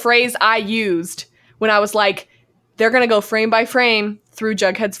 like, the phrase I used when I was like, they're going to go frame by frame through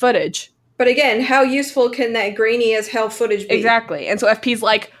Jughead's footage. But again, how useful can that grainy as hell footage be? Exactly. And so FP's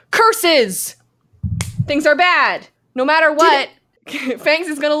like, curses! Things are bad. No matter what, Fangs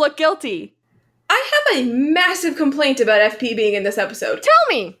is going to look guilty. I have a massive complaint about FP being in this episode. Tell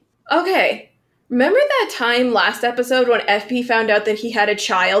me! Okay. Remember that time last episode when FP found out that he had a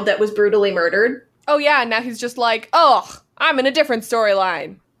child that was brutally murdered? Oh yeah, and now he's just like, oh, I'm in a different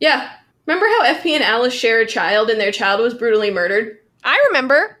storyline. Yeah. Remember how FP and Alice share a child and their child was brutally murdered? I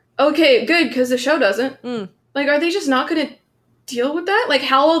remember. Okay, good, because the show doesn't. Like, are they just not going to deal with that? Like,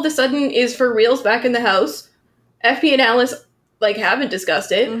 Hal all of a sudden is for reals back in the house. FP and Alice, like, haven't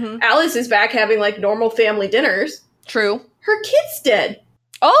discussed it. Mm-hmm. Alice is back having, like, normal family dinners. True. Her kid's dead.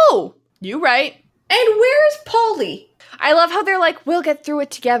 Oh, you right. And where's Polly? I love how they're like, we'll get through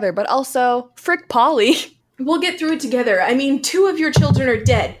it together, but also, frick Polly. We'll get through it together. I mean, 2 of your children are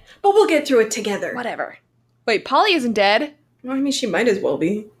dead, but we'll get through it together. Whatever. Wait, Polly isn't dead? Well, I mean, she might as well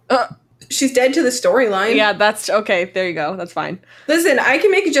be. She's dead to the storyline. Yeah, that's okay. There you go. That's fine. Listen, I can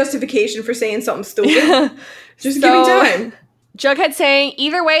make a justification for saying something stupid. Just give me time. Jughead saying,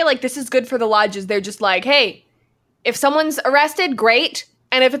 either way, like, this is good for the lodges. They're just like, hey, if someone's arrested, great.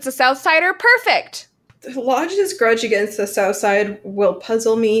 And if it's a Southsider, perfect. The lodge's grudge against the Southside will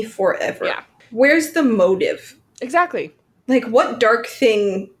puzzle me forever. Yeah. Where's the motive? Exactly. Like, what dark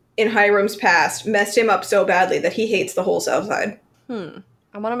thing in Hiram's past messed him up so badly that he hates the whole Southside?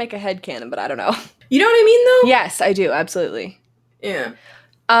 I want to make a headcanon, but I don't know. You know what I mean, though? Yes, I do. Absolutely. Yeah.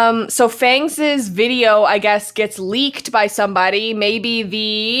 So Fangs' video, I guess, gets leaked by somebody. Maybe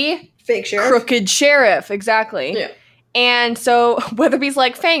the... fake sheriff? Crooked sheriff. Exactly. Yeah. And so Weatherby's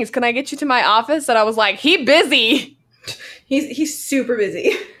like, Fangs, can I get you to my office? And I was like, he busy. He's super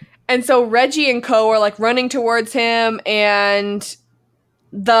busy. And so Reggie and co are like running towards him and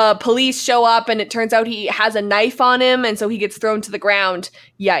the police show up and it turns out he has a knife on him and so he gets thrown to the ground.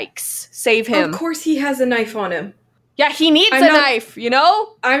 Yikes. Save him. Of course he has a knife on him. Yeah, he needs a knife, you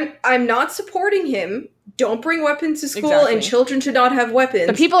know? I'm not supporting him. Don't bring weapons to school and children should not have weapons.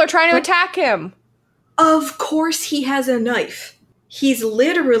 The people are trying to attack him. Of course he has a knife. He's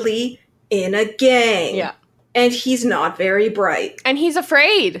literally in a gang. Yeah. And he's not very bright. And he's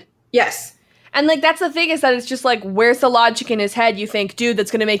afraid. Yes. And, like, that's the thing is that it's just, like, where's the logic in his head? You think, dude, that's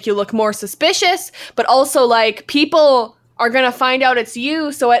going to make you look more suspicious. But also, like, people are going to find out it's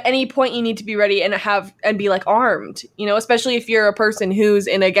you. So at any point you need to be ready and be, like, armed. You know, especially if you're a person who's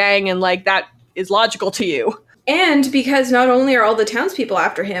in a gang and, like, that is logical to you. And because not only are all the townspeople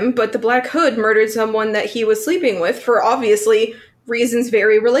after him, but the Black Hood murdered someone that he was sleeping with for obviously reasons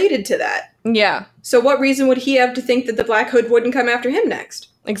very related to that. Yeah. So what reason would he have to think that the Black Hood wouldn't come after him next?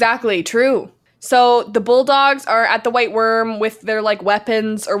 Exactly, true. So the Bulldogs are at the White Worm with their, like,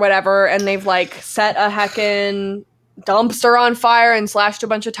 weapons or whatever, and they've, like, set a heckin' dumpster on fire and slashed a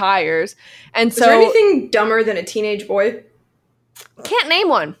bunch of tires. And so... Is there anything dumber than a teenage boy? Can't name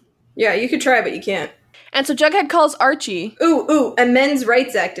one. Yeah, you could try, but you can't. And so Jughead calls Archie. Ooh, a men's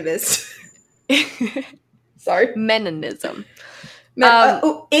rights activist. Sorry. Meninism.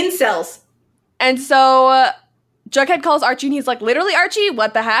 Incels. And so Jughead calls Archie and he's like, literally, Archie,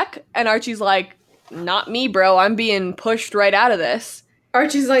 what the heck? And Archie's like, not me, bro. I'm being pushed right out of this.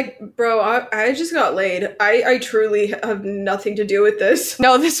 Archie's like, bro, I just got laid. I truly have nothing to do with this.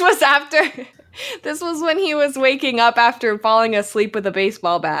 No, this was after... This was when he was waking up after falling asleep with a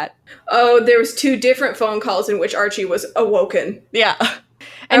baseball bat. Oh, there was 2 different phone calls in which Archie was awoken. Yeah.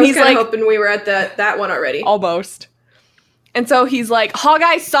 And he's like, hoping we were at that one already. Almost. And so he's like,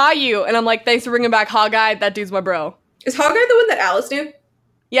 Hawkeye saw you. And I'm like, thanks for bringing back Hawkeye. That dude's my bro. Is Hawkeye the one that Alice knew?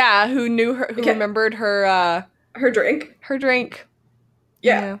 Yeah, who knew her, who remembered her... her drink? Her drink.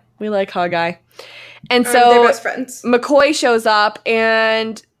 Yeah. We like Hawkeye. And so they're best friends. McCoy shows up,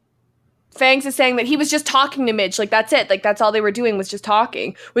 and Fangs is saying that he was just talking to Midge. Like, that's it. Like, that's all they were doing was just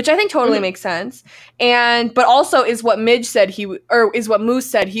talking, which I think totally makes sense. But also is what Midge said is what Moose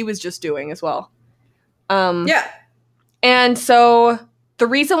said he was just doing as well. Yeah. And so the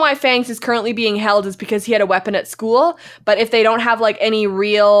reason why Fangs is currently being held is because he had a weapon at school. But if they don't have, like, any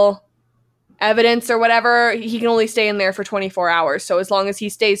real evidence or whatever, he can only stay in there for 24 hours. So as long as he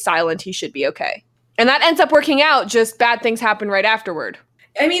stays silent, he should be okay. And that ends up working out. Just bad things happen right afterward.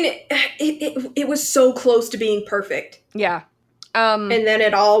 I mean, it was so close to being perfect. Yeah. And then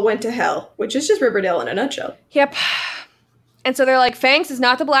it all went to hell, which is just Riverdale in a nutshell. Yep. And so they're like, Fangs is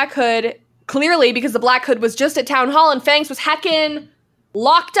not the Black Hood, clearly, because the Black Hood was just at Town Hall and Fangs was heckin'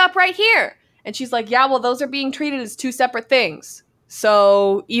 locked up right here. And she's like, yeah, well, those are being treated as two separate things.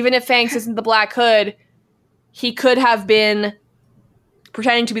 So even if Fangs isn't the Black Hood, he could have been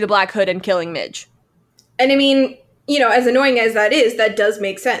pretending to be the Black Hood and killing Midge. And I mean, you know, as annoying as that is, that does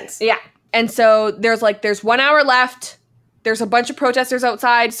make sense. Yeah. And so there's 1 hour left. There's a bunch of protesters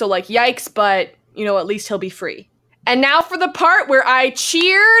outside. So, like, yikes, but, you know, at least he'll be free. And now for the part where I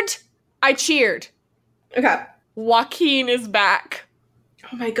cheered. Okay. Joaquin is back.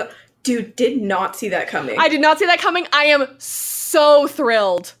 Oh my God. Dude, did not see that coming. I did not see that coming. I am so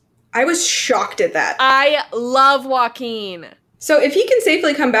thrilled. I was shocked at that. I love Joaquin. So if he can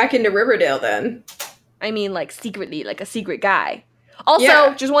safely come back into Riverdale then... I mean, like, secretly, like a secret guy.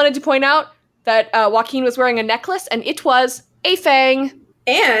 Also, just wanted to point out that Joaquin was wearing a necklace, and it was a fang.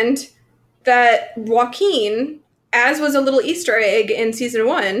 And that Joaquin, as was a little Easter egg in season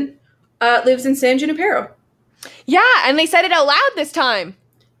 1, lives in San Junipero. Yeah, and they said it out loud this time.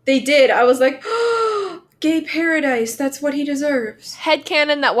 They did. I was like, oh, gay paradise. That's what he deserves.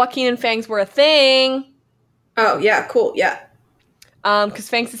 Headcanon that Joaquin and Fangs were a thing. Oh, yeah, cool, yeah. Because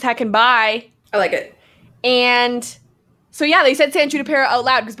Fangs is heckin' bi. I like it. And so, yeah, they said San Junipero out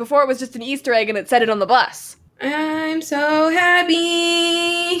loud, because before it was just an Easter egg and it said it on the bus. I'm so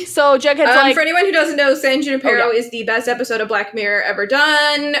happy. So Jughead's like... For anyone who doesn't know, San Junipero is the best episode of Black Mirror ever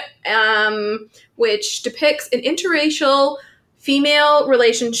done, which depicts an interracial female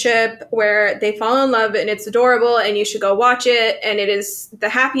relationship where they fall in love and it's adorable and you should go watch it. And it is the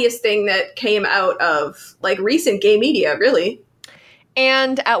happiest thing that came out of, like, recent gay media, really.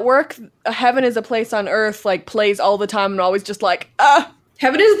 And at work, Heaven is a Place on Earth, like, plays all the time and always just like,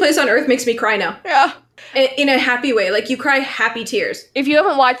 Heaven is a Place on Earth makes me cry now. Yeah. In a happy way. Like, you cry happy tears. If you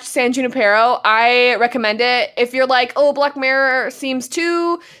haven't watched San Junipero, I recommend it. If you're like, oh, Black Mirror seems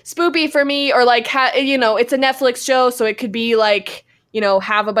too spoopy for me, or like, you know, it's a Netflix show, so it could be like, you know,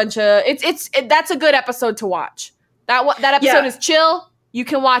 have a bunch of, that's a good episode to watch. That episode is chill. You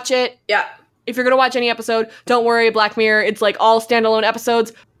can watch it. Yeah. If you're going to watch any episode, don't worry, Black Mirror, it's like all standalone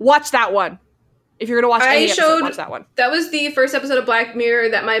episodes. Watch that one. If you're going to watch any episode, watch that one. That was the first episode of Black Mirror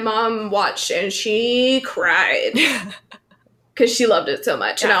that my mom watched, and she cried. Because she loved it so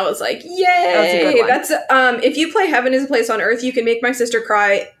much. Yeah. And I was like, yay! That's if you play Heaven is a Place on Earth, you can make my sister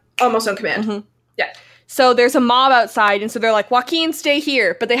cry almost on command. Mm-hmm. Yeah. So there's a mob outside, and so they're like, Joaquin, stay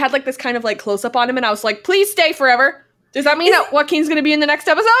here. But they had like this kind of like close-up on him, and I was like, please stay forever. Does that mean that Joaquin's going to be in the next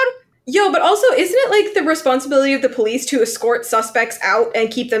episode? Yo, but also, isn't it like the responsibility of the police to escort suspects out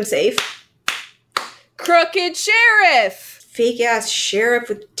and keep them safe? Crooked sheriff! Fake-ass sheriff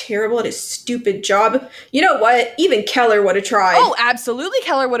was terrible at his stupid job. You know what? Even Keller would have tried. Oh, absolutely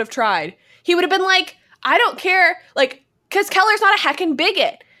Keller would have tried. He would have been like, I don't care. Like, because Keller's not a heckin'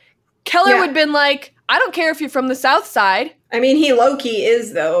 bigot. Keller would have been like, I don't care if you're from the South Side. I mean, he low-key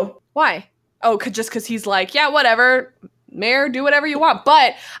is, though. Why? Oh, just because he's like, yeah, whatever. Mayor, do whatever you want.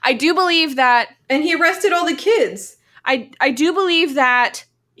 But I do believe that... And he arrested all the kids. I do believe that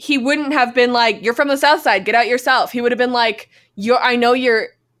he wouldn't have been like, you're from the South Side, get out yourself. He would have been like, I know you're...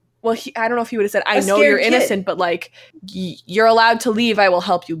 Well, I don't know if he would have said, I know you're innocent, but like, you're allowed to leave, I will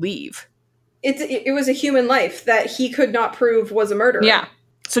help you leave. It was a human life that he could not prove was a murderer. Yeah.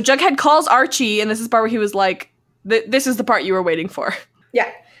 So Jughead calls Archie, and this is the part where he was like, this is the part you were waiting for.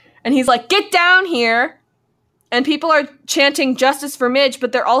 Yeah. And he's like, get down here. And people are chanting justice for Midge,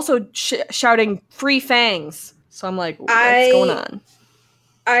 but they're also shouting free Fangs. So I'm like, what's going on?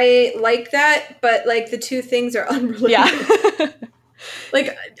 I like that, but like the two things are unrelated. Yeah.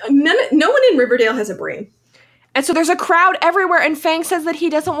 Like no one in Riverdale has a brain. And so there's a crowd everywhere, and Fang says that he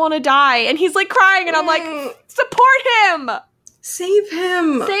doesn't want to die, and he's like crying, and I'm like, support him! Save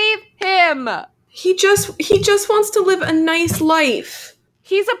him! Save him! He just wants to live a nice life.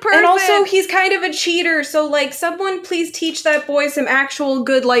 He's a person. And also, he's kind of a cheater, so, like, someone please teach that boy some actual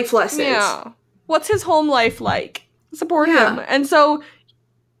good life lessons. Yeah. What's his home life like? Support him. And so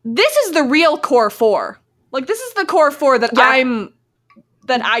this is the real core 4. Like, this is the core 4 that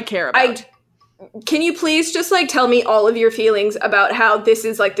I care about. Can you please just, like, tell me all of your feelings about how this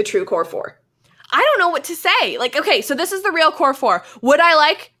is, like, the true core 4? I don't know what to say. Like, okay, so this is the real core 4. Would I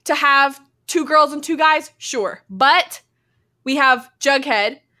like to have 2 girls and 2 guys? Sure. But we have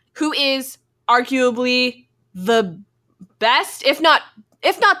Jughead, who is arguably the best, if not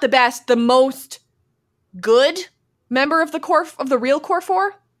the best, the most good member of the real core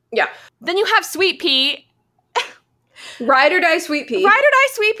 4. Yeah. Then you have Sweet Pea. Ride or die Sweet Pea. Ride or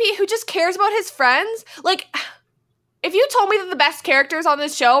die Sweet Pea, who just cares about his friends. Like, if you told me that the best characters on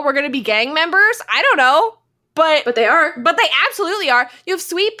this show were going to be gang members, I don't know. But they are. But they absolutely are. You have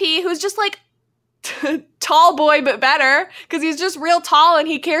Sweet Pea, who's just like tall boy, but better, because he's just real tall and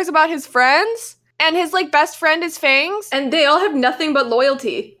he cares about his friends. And his, like, best friend is Fangs. And they all have nothing but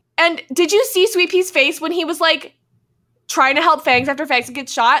loyalty. And did you see Sweet Pea's face when he was, like, trying to help Fangs after Fangs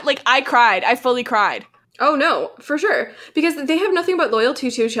gets shot? Like, I cried. I fully cried. Oh, no, for sure. Because they have nothing but loyalty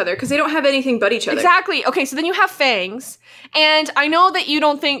to each other, because they don't have anything but each other. Exactly. Okay, so then you have Fangs. And I know that you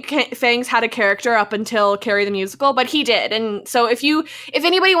don't think Fangs had a character up until Carrie the Musical, but he did. And so if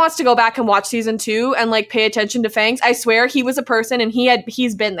anybody wants to go back and watch season 2 and, like, pay attention to Fangs, I swear he was a person and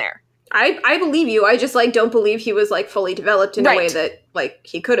he's been there. I believe you. I just, like, don't believe he was, like, fully developed in a way that, like,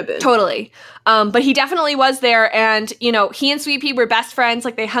 he could have been. Totally. But he definitely was there, and, you know, he and Sweet Pea were best friends.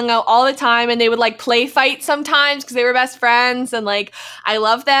 Like, they hung out all the time, and they would, like, play fight sometimes because they were best friends, and, like, I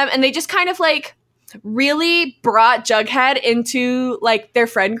love them. And they just kind of, like, really brought Jughead into, like, their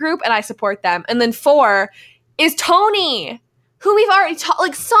friend group, and I support them. And then 4 is Tony, who we've already,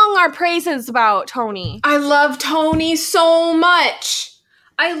 sung our praises about. Tony. I love Tony so much.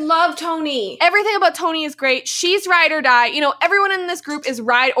 I love Tony. Everything about Tony is great. She's ride or die. You know, everyone in this group is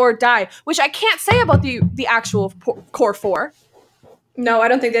ride or die, which I can't say about the actual core 4. No, I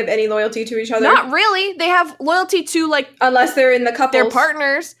don't think they have any loyalty to each other. Not really. They have loyalty to, like... unless they're in the couples. Their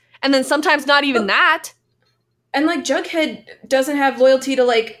partners. And then sometimes not even that. And, like, Jughead doesn't have loyalty to,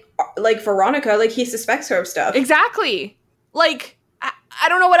 like Veronica. Like, he suspects her of stuff. Exactly. Like... I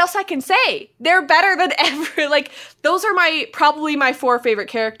don't know what else I can say. They're better than ever. Like, those are probably my 4 favorite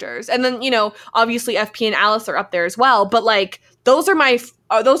characters. And then, you know, obviously FP and Alice are up there as well. But, like, those are my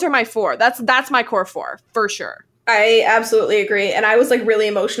 4. That's my core 4, for sure. I absolutely agree. And I was, like, really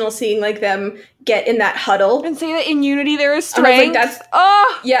emotional seeing, like, them get in that huddle. And say that in unity there is strength.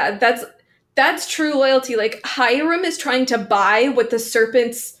 Yeah, that's true loyalty. Like, Hiram is trying to buy what the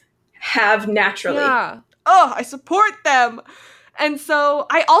serpents have naturally. Yeah. Oh, I support them. And so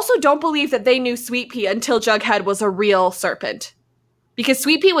I also don't believe that they knew Sweet Pea until Jughead was a real serpent. Because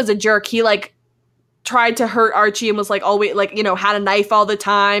Sweet Pea was a jerk. He, like, tried to hurt Archie and was, like, always, like, you know, had a knife all the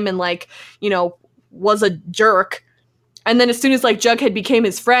time and, like, you know, was a jerk. And then as soon as, like, Jughead became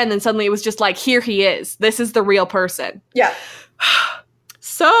his friend, then suddenly it was just like, here he is. This is the real person. Yeah.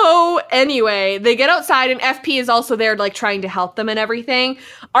 So, anyway, they get outside, and FP is also there, like, trying to help them and everything.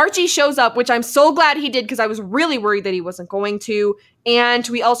 Archie shows up, which I'm so glad he did, because I was really worried that he wasn't going to. And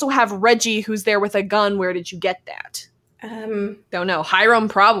we also have Reggie, who's there with a gun. Where did you get that? Don't know. Hiram,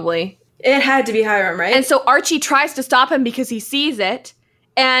 probably. It had to be Hiram, right? And so Archie tries to stop him because he sees it,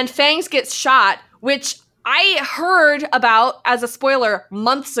 and Fangs gets shot, which I heard about as a spoiler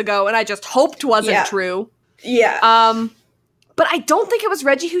months ago, and I just hoped wasn't true. Yeah. But I don't think it was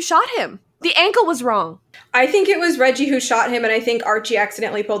Reggie who shot him. The ankle was wrong. I think it was Reggie who shot him, and I think Archie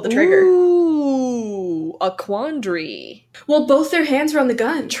accidentally pulled the trigger. Ooh, a quandary. Well, both their hands were on the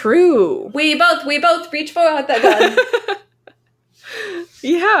gun. True. We both reach for that gun.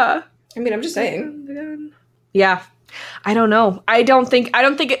 Yeah. I mean, I'm just saying. Yeah. I don't know. I don't think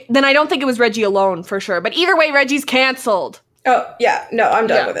it was Reggie alone, for sure. But either way, Reggie's canceled. Oh, yeah. No, I'm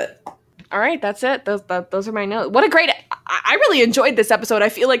done with it. All right, that's it. Those are my notes. What a great... I really enjoyed this episode. I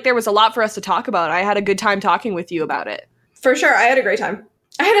feel like there was a lot for us to talk about. I had a good time talking with you about it. For sure. I had a great time.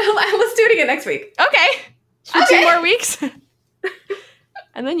 Let's do it again next week. Okay. For 2 more weeks.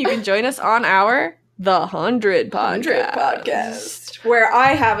 And then you can join us on our The 100 podcast. Where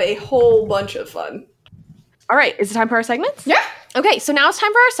I have a whole bunch of fun. All right, is it time for our segments? Yeah. Okay, so now it's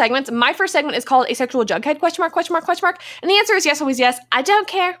time for our segments. My first segment is called Asexual Jughead, question mark, question mark, question mark. And the answer is yes, always yes. I don't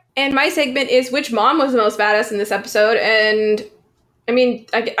care. And my segment is which mom was the most badass in this episode. And, I mean,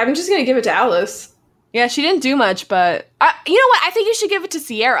 I'm just going to give it to Alice. Yeah, she didn't do much, but... you know what? I think you should give it to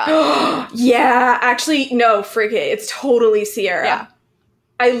Sierra. Yeah, actually, no, frick it. It's totally Sierra. Yeah.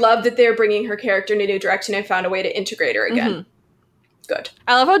 I love that they're bringing her character in a new direction and found a way to integrate her again. Mm-hmm. Good.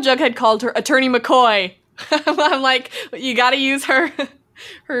 I love how Jughead called her Attorney McCoy. I'm like, you gotta use her.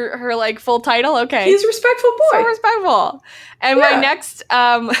 her like full title. Okay. He's a respectful boy. So respectful. And Yeah.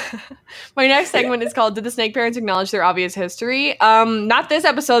 my next segment is called Did the Snake Parents Acknowledge Their Obvious History? Not this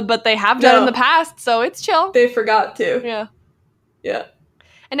episode, but they have done in the past, so it's chill. They forgot to. Yeah. Yeah.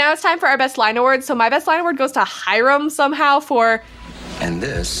 And now it's time for our best line award. So my best line award goes to Hiram somehow for... And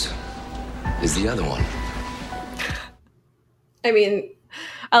this is the other one. I mean...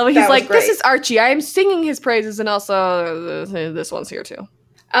 he's like, this is Archie. I am singing his praises, and also this one's here too.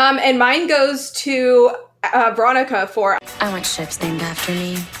 And mine goes to Veronica for... I want ships named after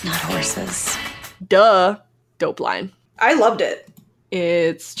me, not horses. Duh. Dope line. I loved it.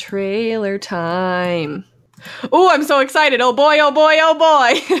 It's trailer time. Oh, I'm so excited. Oh boy, oh boy, oh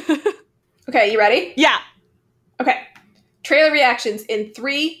boy. Okay, you ready? Yeah. Okay. Trailer reactions in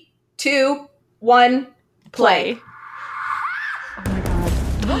 3, 2, 1, play.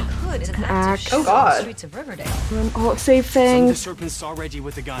 Hood is active Oh, God. on the streets of Riverdale. Oh, save Some of the Fangs. serpents saw Reggie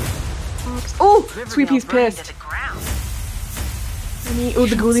with a gun. Oh, Sweet Pea's pissed. Oh,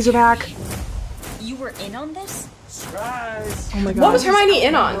 the ghoulies are back. You were in on this? Surprise! Oh my god. What was Hermione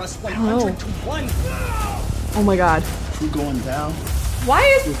in on? I don't know. Oh my god. We're going down.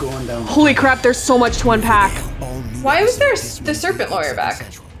 Why We're going down. Holy crap, there's so much to unpack. was there the serpent lawyer back?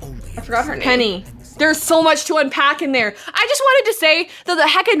 I forgot her name. Penny. There's so much to unpack in there. I just wanted to say that the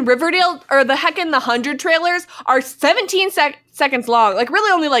heckin' Riverdale, or the heckin' the 100 trailers are 17 seconds long. Like,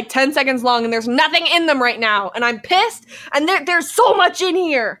 really only like 10 seconds long, and there's nothing in them right now. And I'm pissed, and there's so much in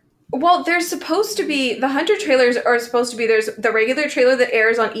here. Well, there's supposed to be, the 100 trailers are supposed to be, there's the regular trailer that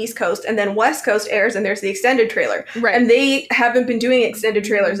airs on East Coast, and then West Coast airs, and there's the extended trailer. Right. And they haven't been doing extended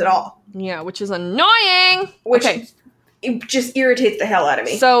trailers at all. Yeah, which is annoying. Which Okay. it just irritates the hell out of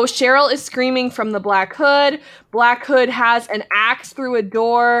me. So Cheryl is screaming from the Black Hood. Black Hood has an axe through a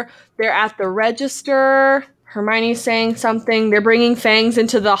door. They're at the register. Hermione's saying something. They're bringing Fangs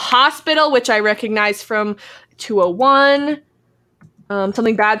into the hospital, which I recognize from 201.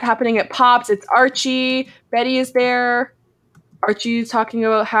 Something bad's happening at Pops. It's Archie. Betty is there. Archie's talking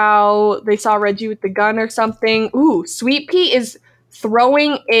about how they saw Reggie with the gun or something. Ooh, Sweet Pea is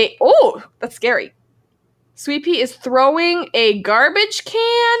throwing a... Oh, that's scary. Sweet Pea is throwing a garbage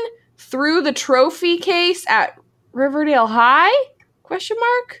can through the trophy case at Riverdale High? Question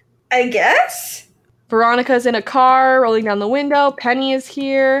mark? I guess? Veronica's in a car, rolling down the window. Penny is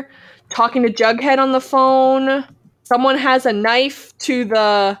here, talking to Jughead on the phone. Someone has a knife to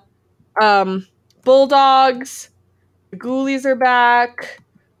the bulldogs. The ghoulies are back.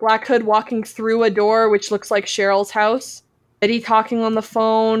 Black Hood walking through a door, which looks like Cheryl's house. Eddie talking on the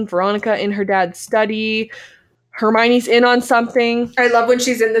phone. Veronica in her dad's study. Hermione's in on something. I love when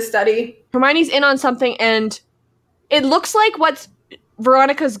she's in the study. Hermione's in on something, and it looks like what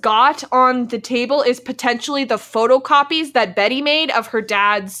Veronica's got on the table is potentially the photocopies that Betty made of her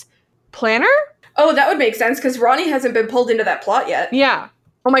dad's planner. Oh, that would make sense, because Ronnie hasn't been pulled into that plot yet. Yeah.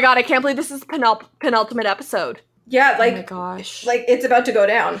 Oh my god, I can't believe this is the penultimate episode. Yeah, like, oh my gosh. like it's about to go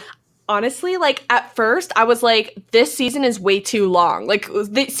down. Honestly, like, at first, I was like, this season is way too long. Like,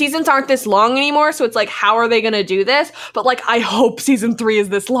 the seasons aren't this long anymore, so it's like, how are they gonna do this? But, like, I hope season 3 is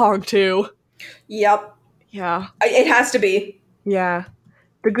this long, too. Yep. Yeah. It has to be. Yeah.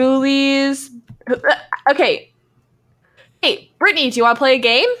 The ghoulies. Okay. Hey, Brittany, do you want to play a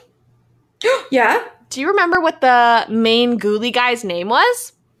game? Yeah? Do you remember what the main ghoulie guy's name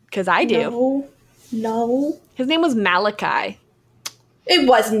was? Because I do. No. His name was Malachi. It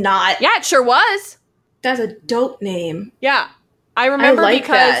was not. Yeah, it sure was. That's a dope name. Yeah. I remember like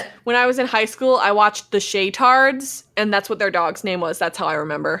because that. when I was in high school, I watched the Shaytards, and that's what their dog's name was. That's how I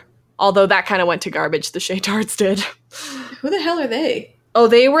remember. Although that kind of went to garbage, the Shaytards did. Who the hell are they? Oh,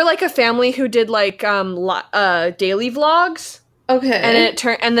 they were like a family who did like daily vlogs. Okay.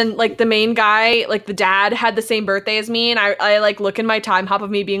 And then like the main guy, like the dad had the same birthday as me, and I like look in my time hop of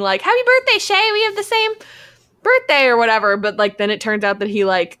me being like, happy birthday, Shay, we have the same birthday or whatever. But like then it turns out that he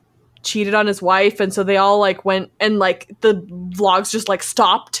like cheated on his wife, and so they all like went and like the vlogs just like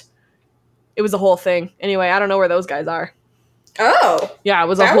stopped. It was a whole thing. Anyway, I don't know where those guys are. Oh. Yeah, it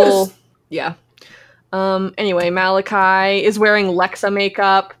was yeah. Anyway, Malachi is wearing Lexa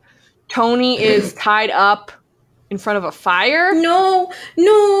makeup. Tony is tied up in front of a fire. No.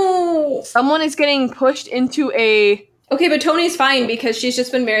 Someone is getting pushed into a... Okay, but Tony's fine because she's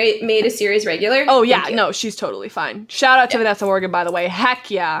just been made a series regular. Oh, yeah. Thank you. No, she's totally fine. Shout out to Vanessa Morgan, by the way. Heck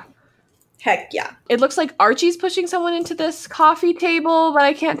yeah. Heck yeah. It looks like Archie's pushing someone into this coffee table, but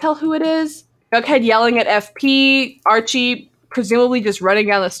I can't tell who it is. Jughead yelling at FP. Archie presumably just running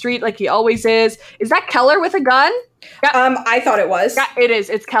down the street like he always is. Is that Keller with a gun? I thought it was. Yeah, it is.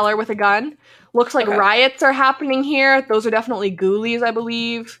 It's Keller with a gun. Looks like Okay. riots are happening here. Those are definitely ghoulies, I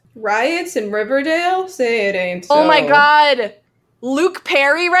believe. Riots in Riverdale? Say it ain't so. Oh my god. Luke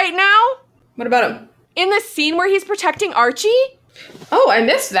Perry right now? What about him? In the scene where he's protecting Archie? Oh, I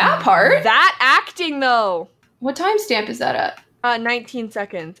missed that part. That acting, though. What timestamp is that at? 19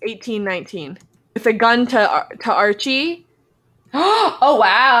 seconds. 18:19. With a gun to Archie. Oh,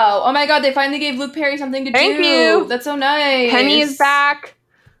 wow. Oh my god, they finally gave Luke Perry something to do. Thank you. That's so nice. Penny is back.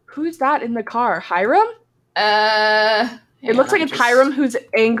 Who's that in the car? Hiram? It looks like it's Hiram who's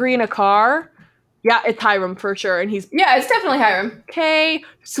angry in a car. Yeah, it's Hiram for sure. And he's Yeah, it's definitely Hiram. okay.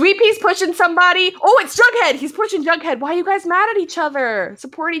 Sweet Pea's pushing somebody. Oh, it's Jughead. He's pushing Jughead. Why are you guys mad at each other?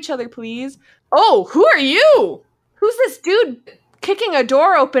 Support each other, please. Oh, who are you? Who's this dude kicking a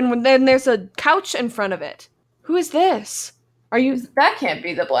door open when then there's a couch in front of it? Who is this? Are you... That can't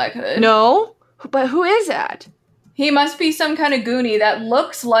be the Black Hood. No? But who is that? He must be some kind of Goonie that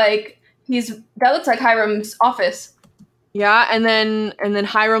looks like Hiram's office. Yeah, and then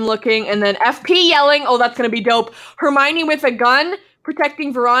Hiram looking, and then FP yelling. Oh, that's gonna be dope. Hermione with a gun,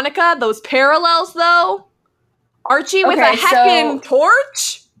 protecting Veronica. Those parallels, though. Archie with a heckin'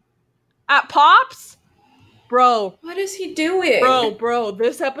 torch at Pops. Bro. What is he doing? Bro,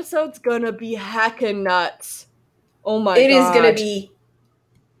 this episode's gonna be heckin' nuts. Oh my god. It is gonna be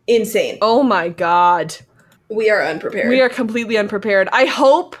insane. Oh my god. We are unprepared. We are completely unprepared. I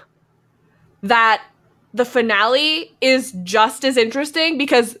hope that the finale is just as interesting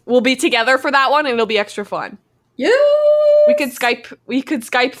because we'll be together for that one and it'll be extra fun. Yeah. We could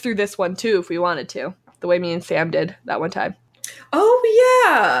Skype through this one too if we wanted to. The way me and Sam did that one time. Oh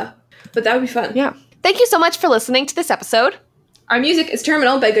yeah. But that would be fun. Yeah. Thank you so much for listening to this episode. Our music is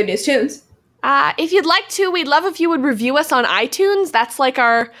Terminal by Good News Tunes. If you'd like to, we'd love if you would review us on iTunes. That's like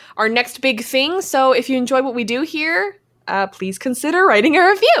our next big thing. So if you enjoy what we do here, please consider writing a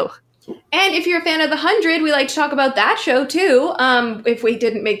review. And if you're a fan of The 100, we like to talk about that show too, if we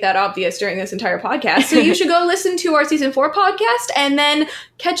didn't make that obvious during this entire podcast. So you should go listen to our Season 4 podcast and then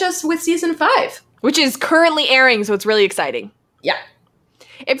catch us with Season 5. Which is currently airing, so it's really exciting. Yeah.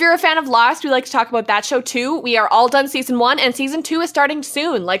 If you're a fan of Lost, we like to talk about that show too. We are all done Season 1, and Season 2 is starting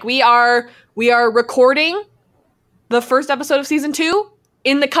soon. Like, we are recording the first episode of Season 2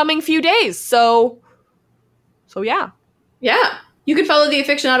 in the coming few days. So yeah. Yeah. You can follow the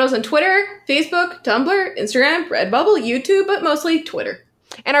Afictionados on Twitter, Facebook, Tumblr, Instagram, Redbubble, YouTube, but mostly Twitter.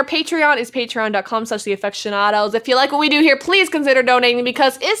 And our Patreon is patreon.com/theaffectionados. If you like what we do here, please consider donating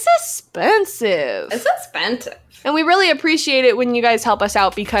because it's expensive. It's expensive. And we really appreciate it when you guys help us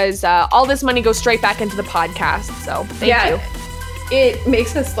out because all this money goes straight back into the podcast. So thank you. It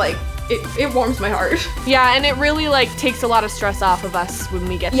makes us it warms my heart. Yeah, and it really takes a lot of stress off of us when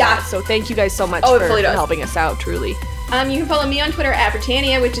we get that. So thank you guys so much for helping us out, truly. You can follow me on Twitter at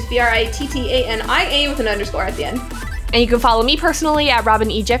Britannia, which is BRITTANIA with an underscore at the end. And you can follow me personally at Robin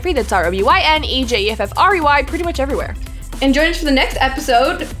E. Jeffrey, that's ROBYNEJEFFREY, pretty much everywhere. And join us for the next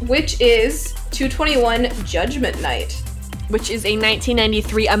episode, which is 221 Judgment Night. Which is a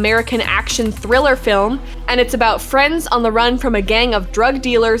 1993 American action thriller film, and it's about friends on the run from a gang of drug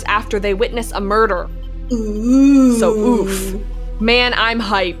dealers after they witness a murder. Ooh. So oof. Man, I'm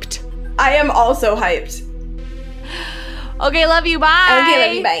hyped. I am also hyped. Okay, love you, bye! Okay,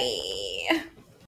 love you, bye.